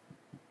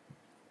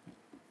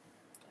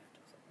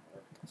doesn't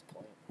work at this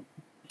point.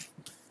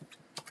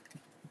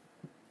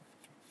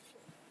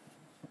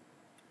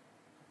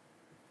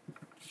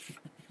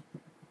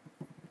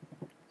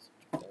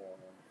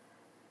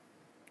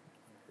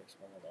 Here's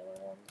one of the other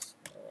ones.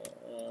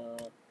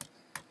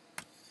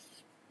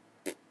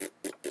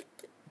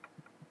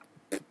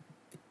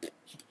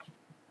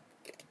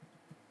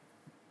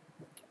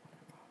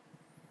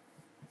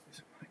 Is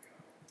it my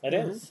go? It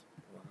is.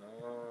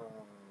 Wow.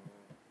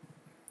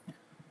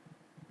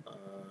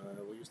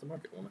 We'll use the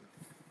market woman.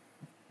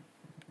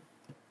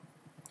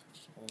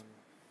 One.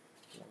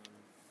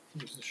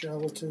 Use the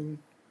charlatan.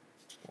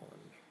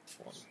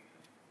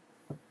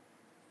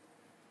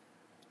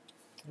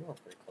 You're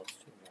pretty close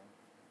too,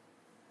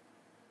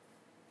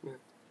 man.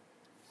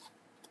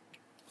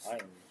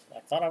 I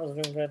thought I was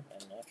doing good,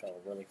 and I fell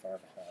really far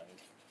behind.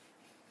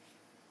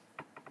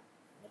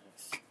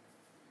 Nice.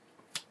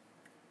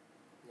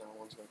 No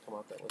one's going to come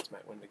out that lets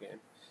Matt win the game.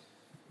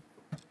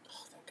 Oh,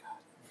 thank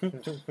God.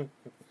 Doesn't.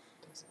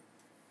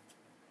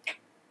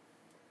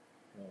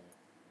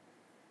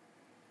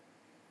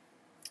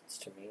 It's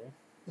to me.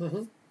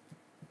 Mm-hmm.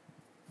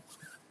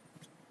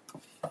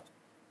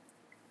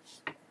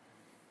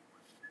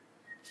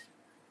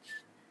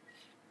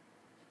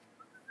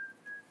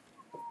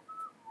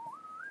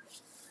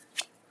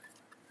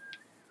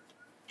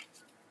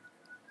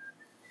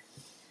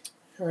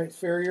 All right,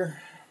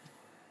 Farrier.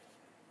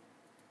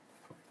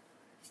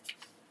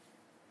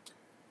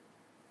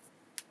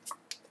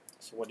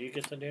 So what do you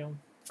get to do?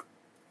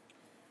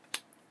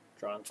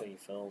 Draw until you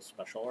fill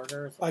special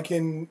orders? I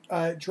can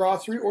draw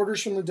 3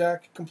 orders from the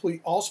deck,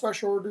 complete all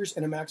special orders,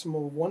 and a maximum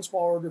of 1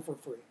 small order for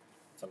free.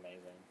 It's amazing.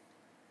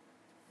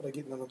 But I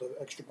get none of the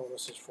extra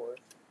bonuses for it.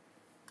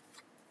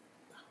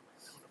 That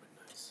would have been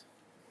nice.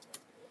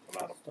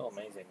 Still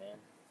amazing, man.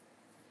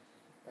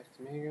 Back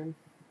to me again.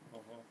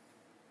 Mm-hmm.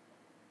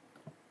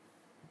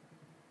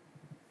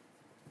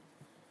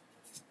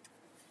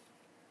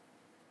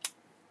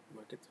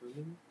 Market the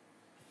woman.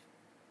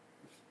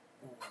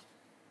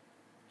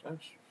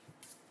 Josh.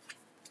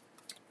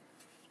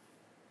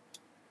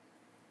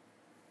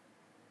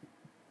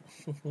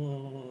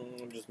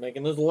 I'm just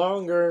making this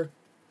longer.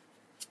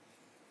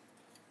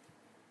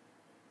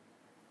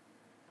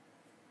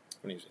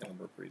 I'm going to use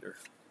Elmer Breeder.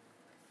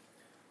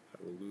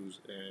 I will lose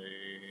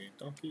a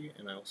donkey,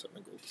 and I will set my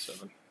gold to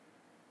 7.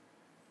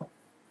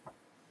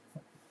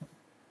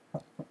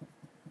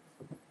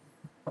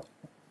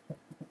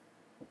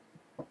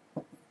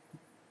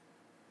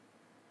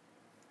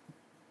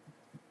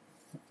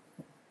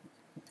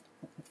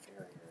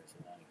 Farrier is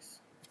nice.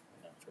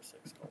 Enough for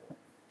 6 gold.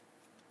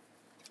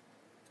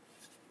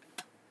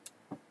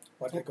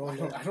 Why'd I go in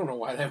there? I don't know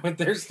why that went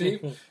there,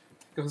 Steve. It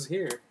goes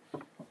here.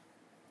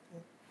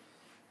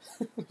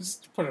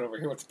 Just put it over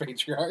here with the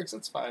patriarchs.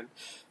 It's fine.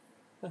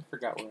 I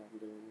forgot what I'm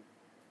doing.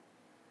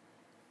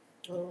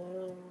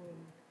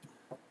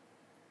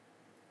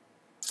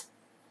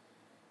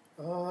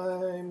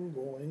 I'm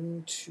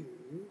going to.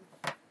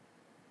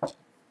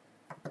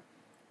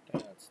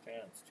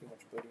 Dance. Too much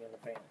booty in the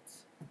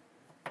pants.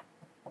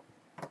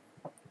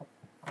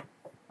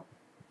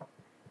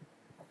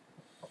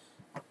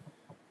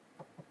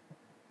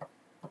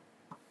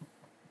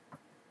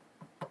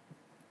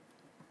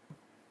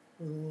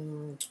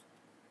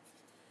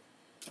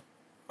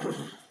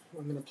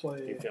 I'm going to Do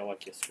you play. feel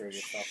like you screwed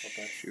yourself with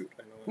this? Shoot,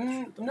 I know I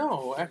should have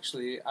No,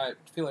 actually, I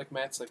feel like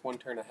Matt's like 1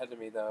 turn ahead of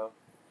me though,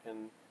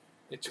 and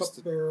it just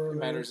Cupbearer it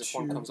matters if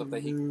one to comes up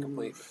that he can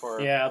complete before.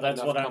 Yeah, that's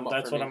enough what come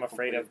up for me I'm to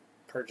afraid complete.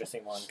 of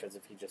purchasing one, because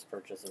if he just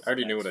purchases I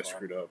already the knew what I next one-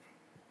 screwed up.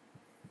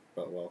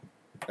 But, well,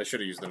 I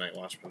should have used the Night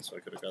Watchman, so I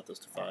could have got this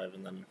to 5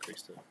 and then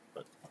increased it.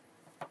 But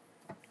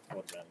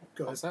Would have been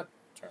Go What's ahead. that?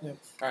 turns.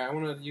 Yeah. Alright, I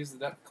want to use the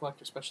Debt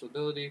Collector special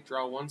ability.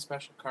 Draw 1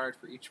 special card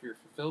for each of your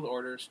fulfilled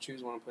orders.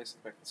 Choose one and place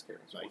it back in the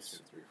scares. Nice. 1, 2,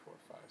 3, 4,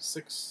 5,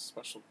 6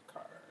 special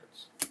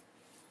cards.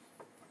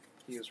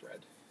 He is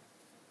red.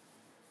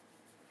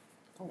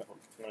 I'm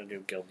going to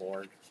do Guild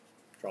Lord.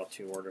 Draw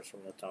 2 orders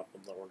from the top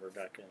of the order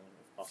deck and,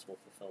 if possible,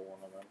 fulfill one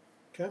of them.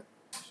 Okay.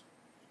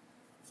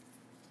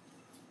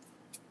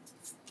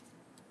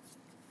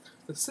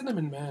 The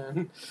Cinnamon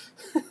Man.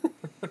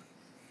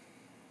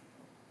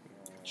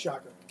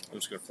 Shocker. I'm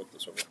just going to flip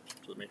this over.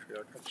 to the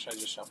matriarch. Should I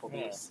just shuffle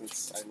these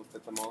since I looked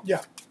at them all?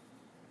 Yeah.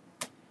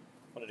 I'm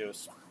gonna do a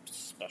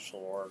special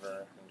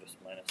order and just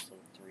minus the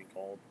 3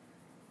 gold.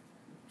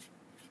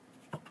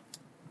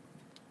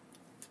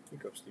 You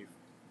go, Steve.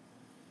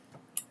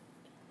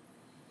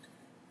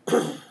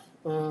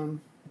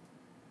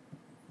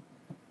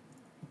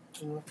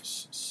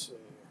 Let's see.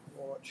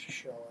 What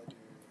shall I do?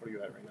 What are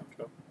you at right now,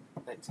 Joe?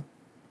 19.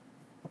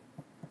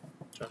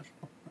 Josh?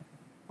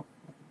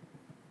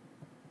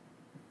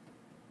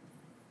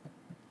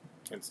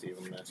 And Steve,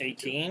 I'm going to ask you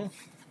 18?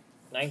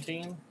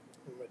 19? I'm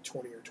at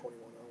 20 or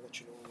 21. I'll let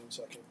you know in 1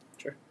 second.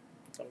 Sure.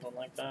 Something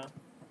like that.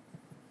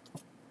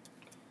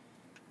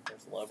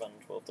 There's 11,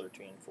 12,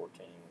 13,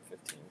 14,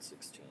 15,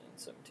 16,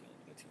 17,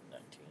 18,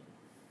 19.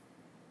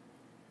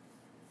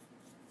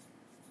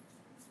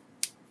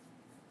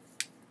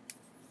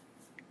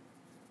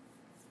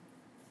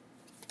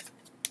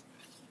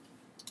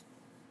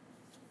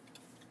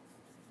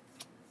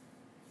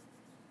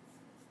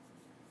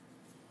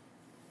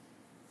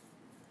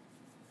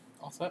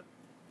 All set?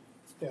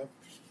 Yeah.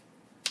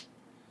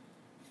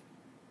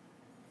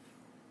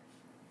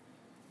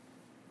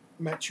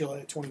 I'm at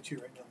Chile at 22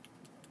 right now.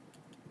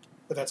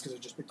 But that's because I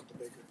just picked up the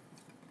baker.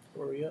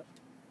 Where are we at?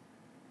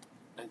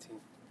 19.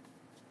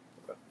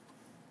 Okay.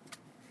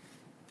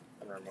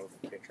 I'm going to remove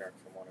the patriarch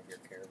from one of your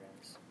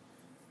caravans.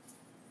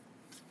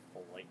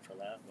 We'll wait for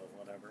that, but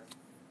whatever.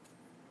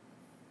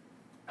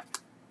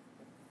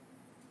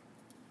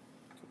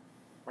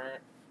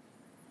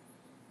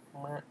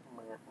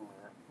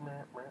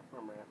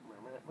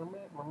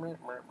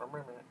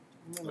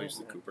 There's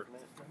the Cooper.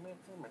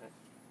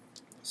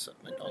 Set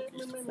my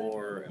donkeys to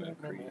 4 and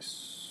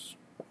increase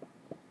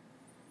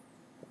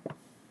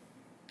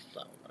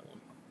that one by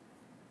 1.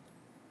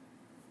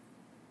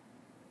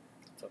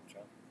 What's up,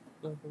 John?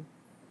 Nothing.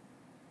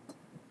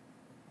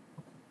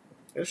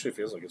 It actually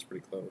feels like it's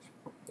pretty close.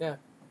 Yeah.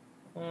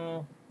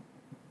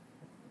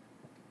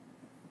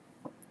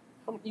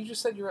 You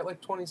just said you were at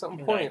like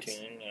 20-something points.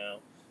 19, yeah.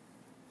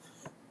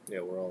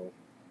 Yeah, we're all...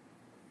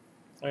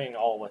 I mean,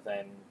 all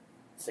within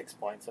 6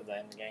 points of the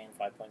end game,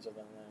 5 points of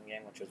the end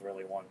game, which is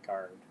really 1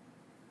 card.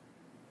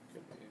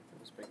 Could be if it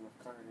was a big enough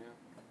card, yeah.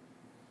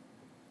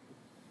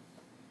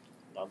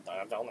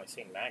 I've only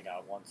seen Matt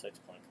got 1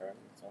 6-point card.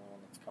 It's the only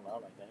one that's come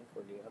out, I think.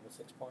 Or do you have a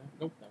 6 point?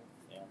 Nope. No?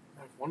 Yeah.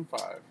 I have 1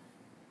 5.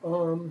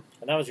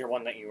 And that was your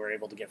one that you were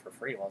able to get for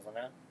free, wasn't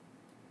it?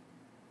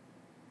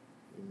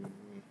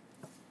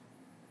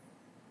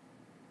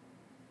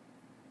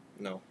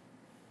 No.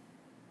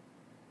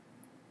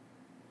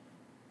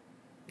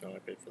 No, I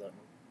paid for that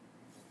one.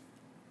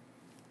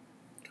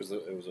 Because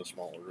it was a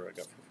small order I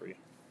got for free.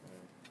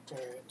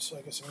 Alright, so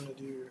I guess I'm going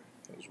to do...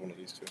 It was one of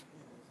these 2.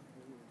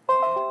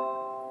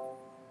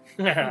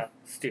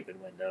 Stupid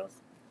Windows.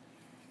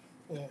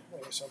 Yeah, I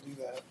guess I'll do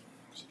that.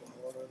 Because I don't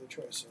have a lot of other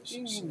choices.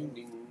 Ding, So, ding,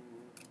 ding.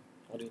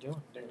 What are you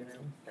doing? go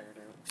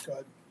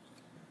ahead.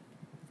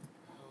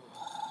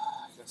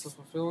 I guess let's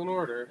fulfill an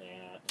order.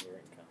 Yeah, here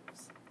it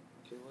comes.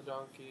 Kill a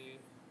donkey.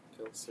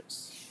 Kill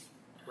 6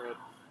 red.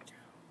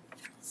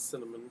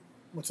 Cinnamon.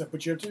 What's that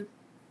put you up to?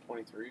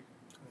 23.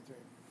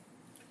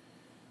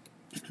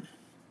 23.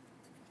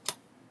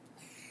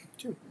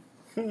 2.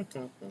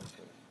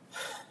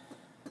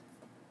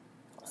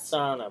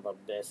 Son of a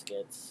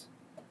biscuits.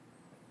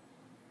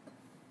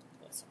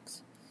 That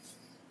sucks.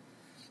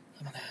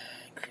 I'm gonna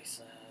increase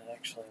that.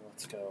 Actually,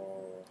 let's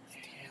go.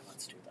 Yeah,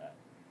 let's do that.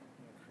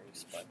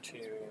 Increase by 2.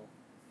 Increase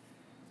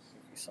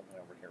something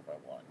over here by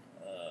 1.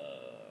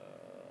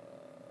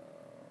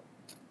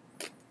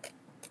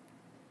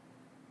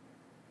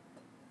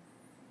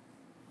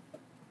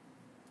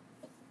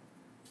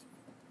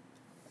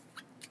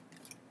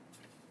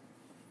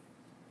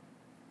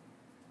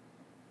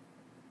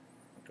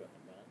 Go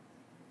ahead, Matt.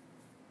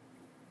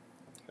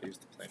 I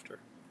used the planter.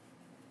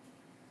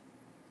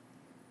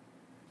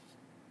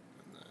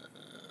 And then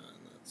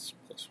that's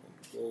 +1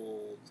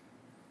 gold,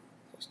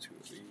 +2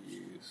 of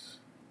these,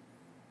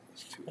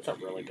 +2 That's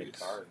of a really these, good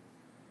card.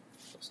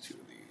 +2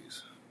 of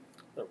these.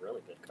 That's a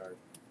really good card.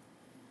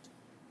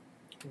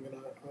 I'm going to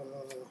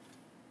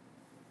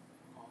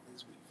All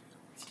these wheat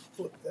fields.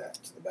 flip that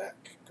to the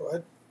back. Go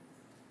ahead.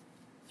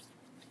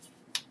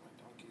 My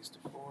donkeys to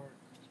 4.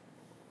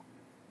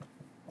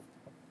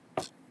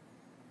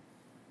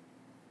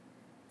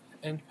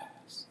 And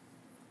pass.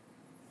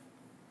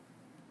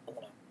 I'm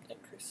gonna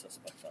increase this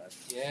by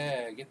 5.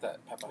 Yeah, get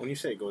that, Peppa. When you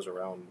say it goes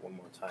around one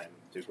more time,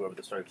 did whoever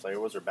the starting player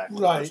was or back when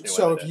the Right. person who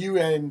So ended if it? you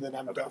end, then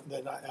I'm Okay. done.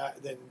 Then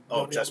then Oh,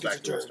 nobody just else back gets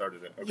a to who turn.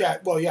 started it. Okay.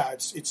 Yeah. Well, yeah.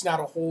 It's not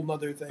a whole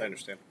nother thing. I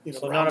understand. You know,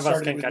 So Ron none of us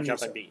started can with catch me, up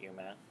so and beat you,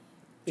 Matt.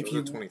 If So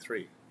you the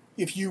 23.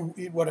 if you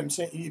what I'm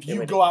saying, if Yeah, you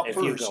but go out if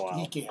you first, go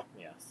he out. can't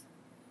Yes.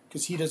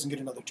 because he doesn't get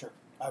another turn.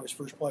 I was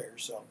first player,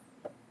 so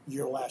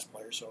you're last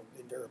player, so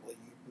invariably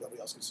nobody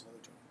else gets another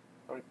turn.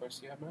 How many points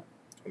do you have, Matt?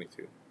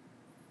 22.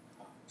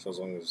 So as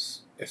long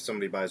as if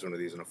somebody buys one of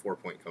these and a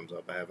 4-point comes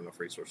up, I have enough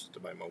resources to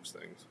buy most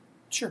things.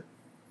 Sure.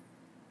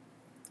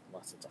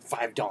 Unless it's a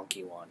 5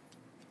 donkey one.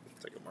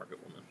 It's like a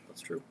market woman.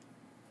 That's true.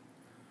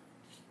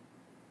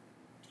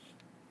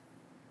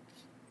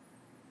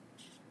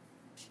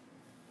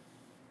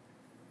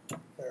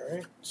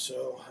 Alright,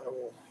 so I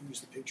will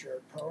use the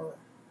Patriarch power.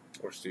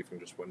 Or Steve can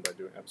just win by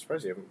doing. I'm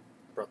surprised you haven't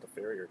brought the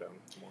farrier down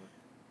more.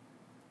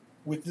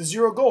 With the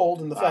 0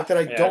 gold and the fact that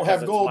I yeah, don't have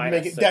 'cause it's gold, make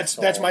it minus that's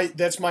 6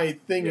 that's my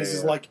thing Yeah,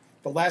 is yeah. like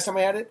the last time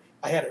I had it,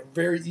 I had a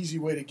very easy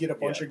way to get a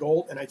bunch Yeah. of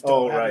gold, and I don't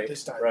Oh, have right. it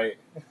this time. Right.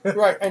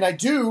 Right, and I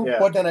do, Yeah.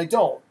 but then I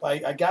don't.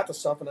 I got the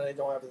stuff, and then I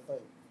don't have the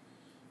thing.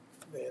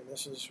 And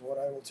this is what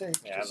I will take.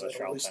 Yeah, because the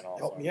that'll at least Shelton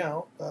help also. me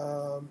out.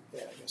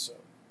 Yeah, I guess so.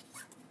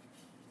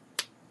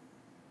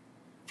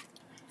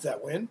 Does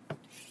that win?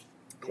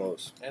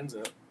 Close. Ends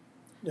it.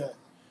 Yeah.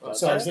 Oh,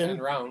 So starts then-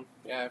 end round.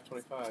 Yeah, I have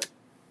 25.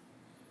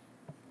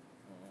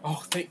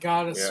 Oh, thank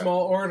God, a Yeah.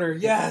 small order.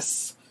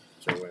 Yes!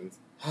 So wins.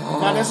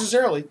 Not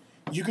necessarily.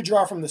 You could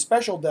draw from the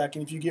special deck,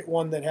 and if you get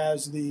one that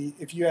has the,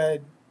 if you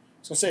had,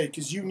 so say,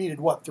 because you needed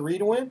what, 3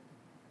 to win?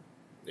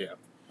 Yeah.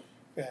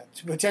 Yeah.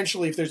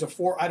 Potentially, if there's a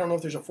 4, I don't know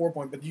if there's a 4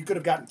 point, but you could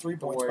have gotten 3 The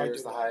points by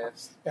Warrior's doing the that.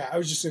 highest. Yeah, I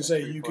was just going to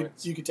say 3 you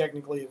points. could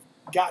technically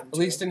have gotten. At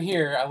least in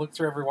here, I looked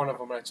through every one of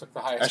them and I took the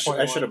highest I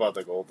point should have one. bought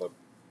the gold the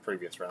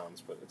previous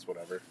rounds, but it's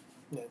whatever.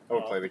 Yeah. I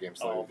would play the game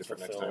slightly I'll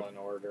different next fulfill time. an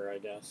order, I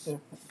guess. Yeah.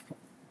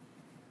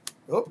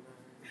 Oh,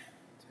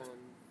 10,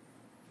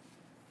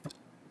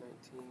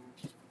 19,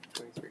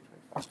 23,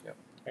 25. Yep.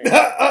 There you go.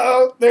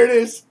 uh-oh, there it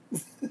is.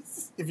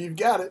 If you've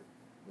got it.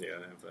 Yeah,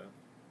 I have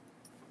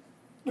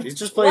that. He's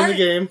just playing the Why?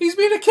 game. He's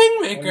being a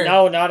kingmaker.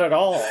 No, not at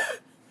all.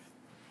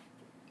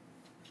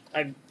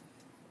 I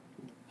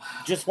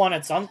just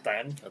wanted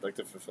something. I'd like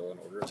to fulfill an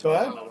order. Go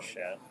ahead. Oh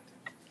shit.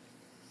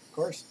 Of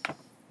course.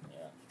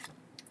 Yeah.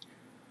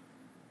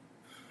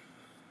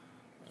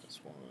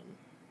 -1,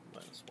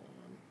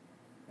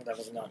 -1. That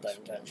was not the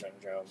intention,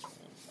 Joe.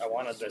 I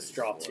wanted this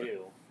draw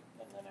too,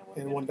 and then I would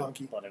And one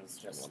donkey. but it was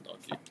Just just one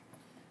donkey.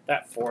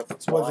 that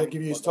fourth. So what does that one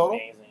give you as was total?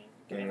 Amazing.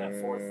 Getting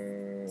that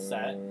fourth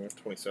set.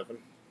 27.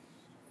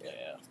 Yeah.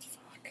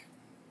 Fuck.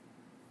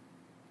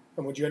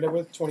 And what'd you end up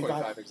with? 25?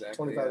 25 exactly.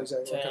 25 yeah.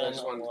 exactly. Because I 10,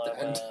 just wanted it to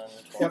 11, end.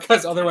 12,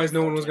 Because otherwise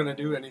no one was going to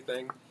do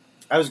anything.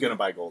 I was going to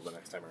buy gold the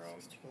next time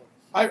around.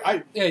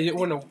 Yeah, it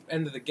wouldn't have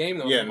ended the game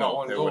though. Yeah, if you bought no,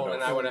 one it gold, wouldn't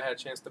and have. I would have had a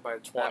chance to buy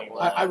 21.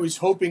 I was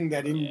hoping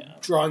that in Yeah.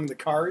 drawing the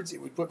cards, it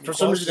would put me For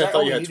some close, reason, I 'cause thought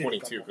you only had needed a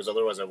 22, couple. because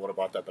otherwise I would have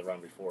bought that the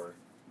round before.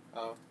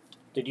 Oh,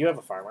 Did you have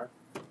a farmer?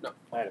 No.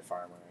 I had a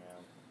farmer. Yeah.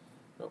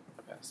 nope,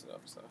 I passed it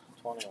up. So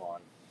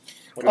 21.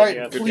 All right,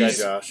 you have? Good Please.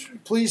 guy, Josh.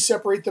 Please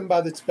separate them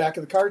by the back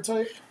of the card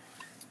type.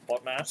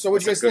 What match? So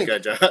what do you guys Good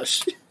think? guy,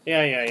 Josh.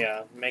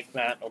 Yeah. Make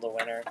Matt the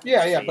winner.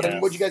 Yeah, but I mean,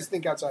 Yes. what do you guys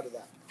think outside of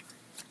that?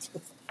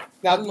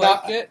 Now, I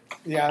like it.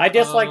 Yeah, I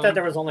dislike that Um,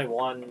 there was only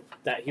one,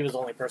 that he was the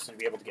only person to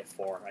be able to get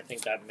 4. I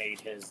think that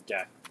made his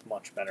deck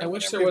much better. I than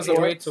wish there was a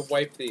everybody way to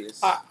wipe these.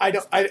 I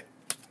don't. I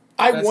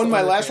That's won the my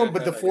only last thing one,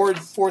 but I the had, I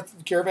guess.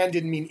 fourth caravan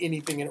didn't mean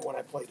anything in it when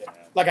I played it. Yeah.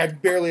 Like I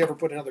barely ever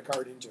put another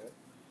card into it.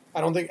 I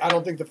don't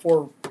think the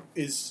 4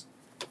 is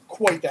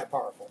quite that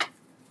powerful.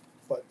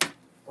 But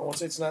I won't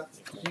say it's not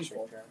else.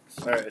 useful.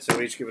 Alright, so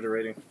we each give it a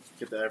rating.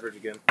 Get the average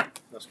again.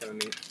 That's kind of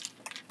neat.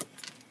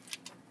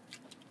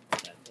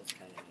 That was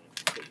kind of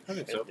neat. I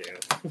think so.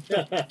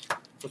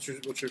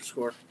 Should do. What's your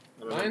score?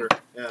 On a Mine? number?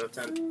 Yeah, out of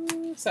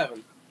 10.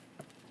 7.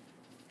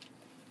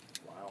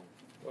 Wow.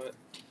 What?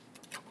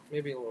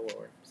 Maybe a little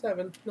lower.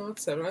 7. No,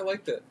 it's 7. I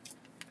liked it.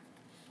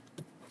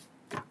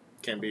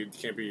 Can't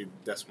be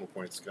decimal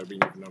points. Got to be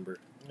an even number.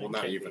 Well, It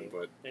not can even, be.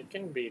 but It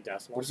can be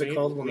decimal. what is it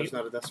called when there's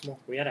not a decimal?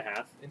 We had a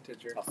half,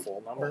 Integer. a full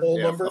A number. whole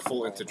Yeah, number. a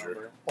full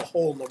integer. A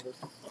whole number.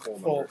 A whole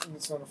Full. number.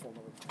 It's not a full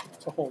number.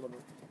 It's a whole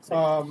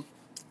number.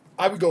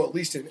 I would go at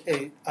least an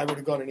 8. I would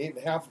have gone an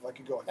 8.5 if I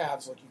could go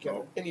halves like you can Oh.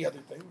 with any other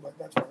thing, but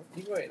that's fine.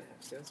 You go 8.5.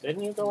 See, that's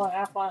Didn't you go a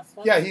half last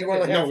time? Yeah, he won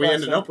a half. No, we last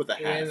ended time. up with a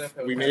Yeah, I ended half.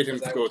 up We with made half, him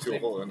 'cause go I to a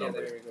whole Yeah,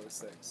 number. then we go to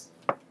 6.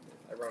 I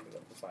rounded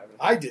up to 5.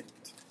 I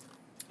didn't.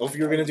 Well, if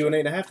you were going to do an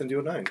 8.5, then do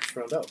a 9. Just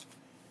round up.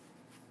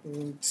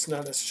 It's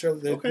not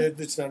necessarily. Okay.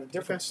 It's not a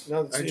difference.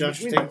 No, it's Alright, in Josh,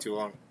 between it's taking that. too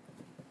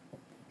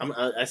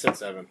long. I said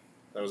 7.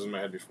 That was in my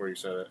head before you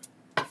said it.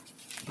 I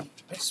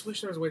just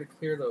wish there was a way to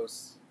clear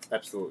those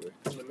Absolutely.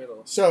 in the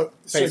middle. So,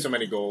 Pay so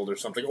many gold or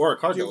something. Or a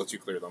card that You- lets you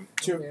clear them.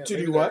 to Yeah, to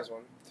maybe do what? there's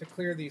one. To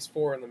clear these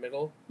 4 in the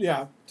middle,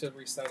 Yeah. to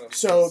reset them.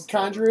 So It's-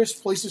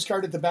 Conjurus, place this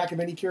card at the back of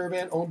any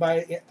caravan owned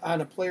by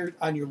on a player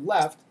on your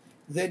left,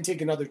 then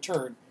take another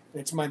turn,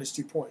 and it's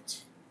 -2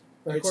 points.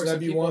 Right, Of course, so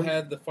that'd if be people one.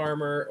 had the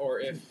farmer, or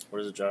if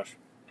What is it, Josh?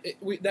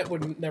 that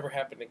would never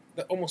happen.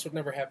 That almost would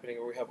never happen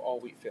where we have all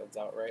wheat fields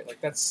out, right? Like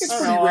that's It's I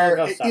don't pretty know, rare.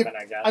 I'll go It- 7,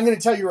 I guess. I'm going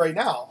to tell you right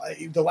now.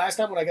 The last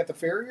time when I got the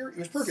farrier, it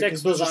was perfect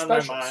 6 because those was are on my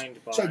specials. mind,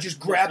 but So just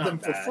grab it's them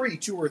not for bad. free,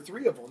 2 or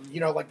 3 of them. You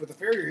know, like with the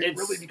farrier, it It's-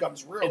 really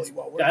becomes really It's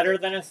well worth better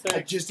it. than a 6. I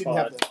just didn't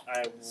have but them.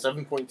 I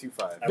 7.25.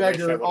 I wish I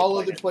Beggar, would've all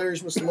played other it.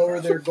 players must lower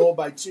their goal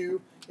by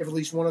 2. If at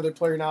least one other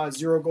player now has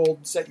 0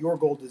 gold, set your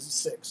gold to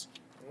 6.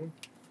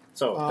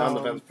 So, down the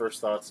Um, fence,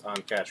 first thoughts on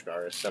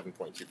Kashgar is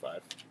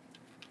 7.25.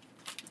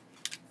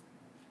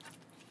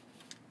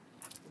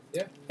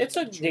 yeah. It's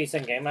a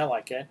decent game. I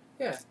like it.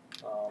 Yeah.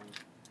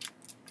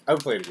 I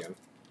would play it again.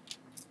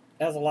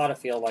 It has a lot of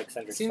feel like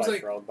Sindri Seems Spice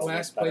like Road, but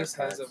last with better place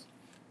has cards.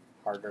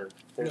 a harder.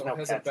 There's no, no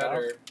has a catch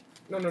better.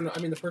 No. I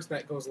mean, the person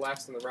that goes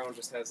last in the round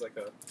just has like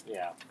a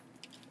Yeah.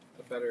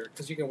 a better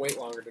because you can wait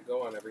longer to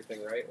go on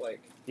everything, right?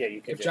 Like Yeah,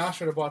 you could if Josh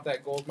would have bought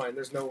that gold mine,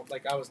 there's no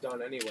like I was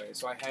done anyway,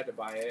 so I had to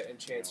buy it and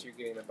chance you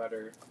getting a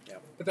better. Yeah.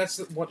 But that's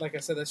what, like I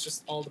said, that's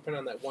just all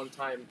dependent on that one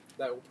time.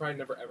 That will probably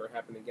never ever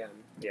happen again.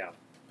 Yeah.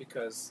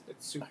 Because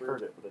it's I super.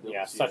 heard it, but I didn't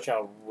Yeah, see such it.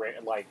 a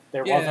like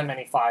there Yeah. wasn't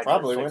many 5s.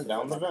 Probably or went 6s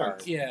down in the the vent.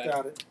 card. Yeah.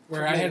 Got it.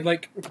 Where I had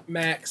like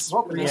max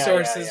Well, yeah,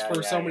 resources yeah,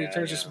 for yeah, so many yeah,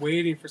 turns, yeah. just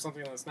waiting for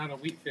something that's not a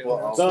wheat field. Well,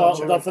 I'll The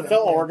still the check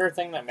fulfill that. order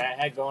thing that Matt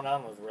had going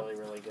on was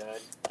really good.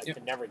 I Yep.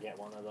 could never get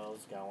one of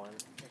those going.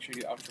 Make sure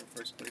you outro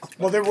first place.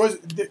 Well, there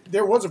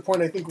was a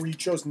point I think where you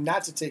chose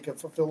not to take a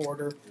fulfill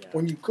order Yeah.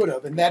 when you could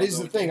have, and that is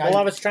the thing. Well,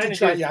 I was trying to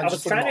do yeah, I was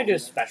just put them trying to all do in.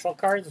 special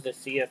cards to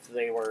see if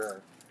they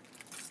were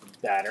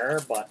better,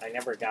 but I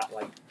never got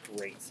like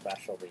great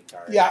specialty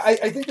cards. Yeah,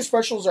 I think the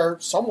specials are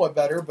somewhat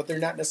better, but they're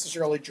not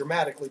necessarily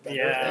dramatically better.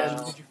 Yeah.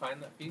 And Did you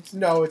find that piece?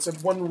 no, it's a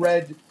one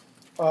red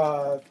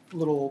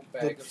little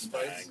Bag of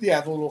spice. yeah,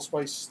 the little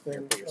spice Here,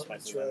 thing. put your It's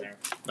spices red. in there.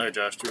 All right,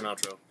 Josh, do an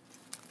outro.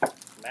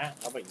 Matt,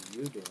 how about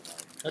you doing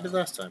that? I did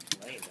last time.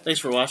 Amazing. Thanks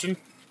for watching. Be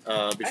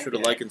I sure to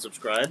did. like and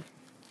subscribe.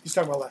 He's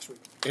talking about last week.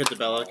 Hit the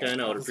bell icon.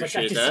 I would It's like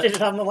appreciate I just that. did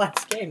it on the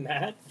last game,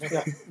 Matt.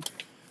 Yeah.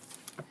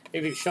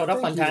 If you showed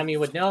up Thank on you. time, you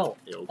would know.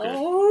 Yeah, okay.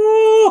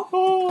 Oh!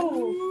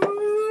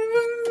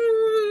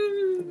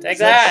 Take Is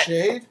that that,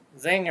 shade?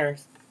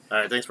 zingers. All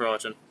right, thanks for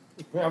watching.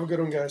 Have a good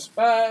one, guys.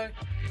 Bye.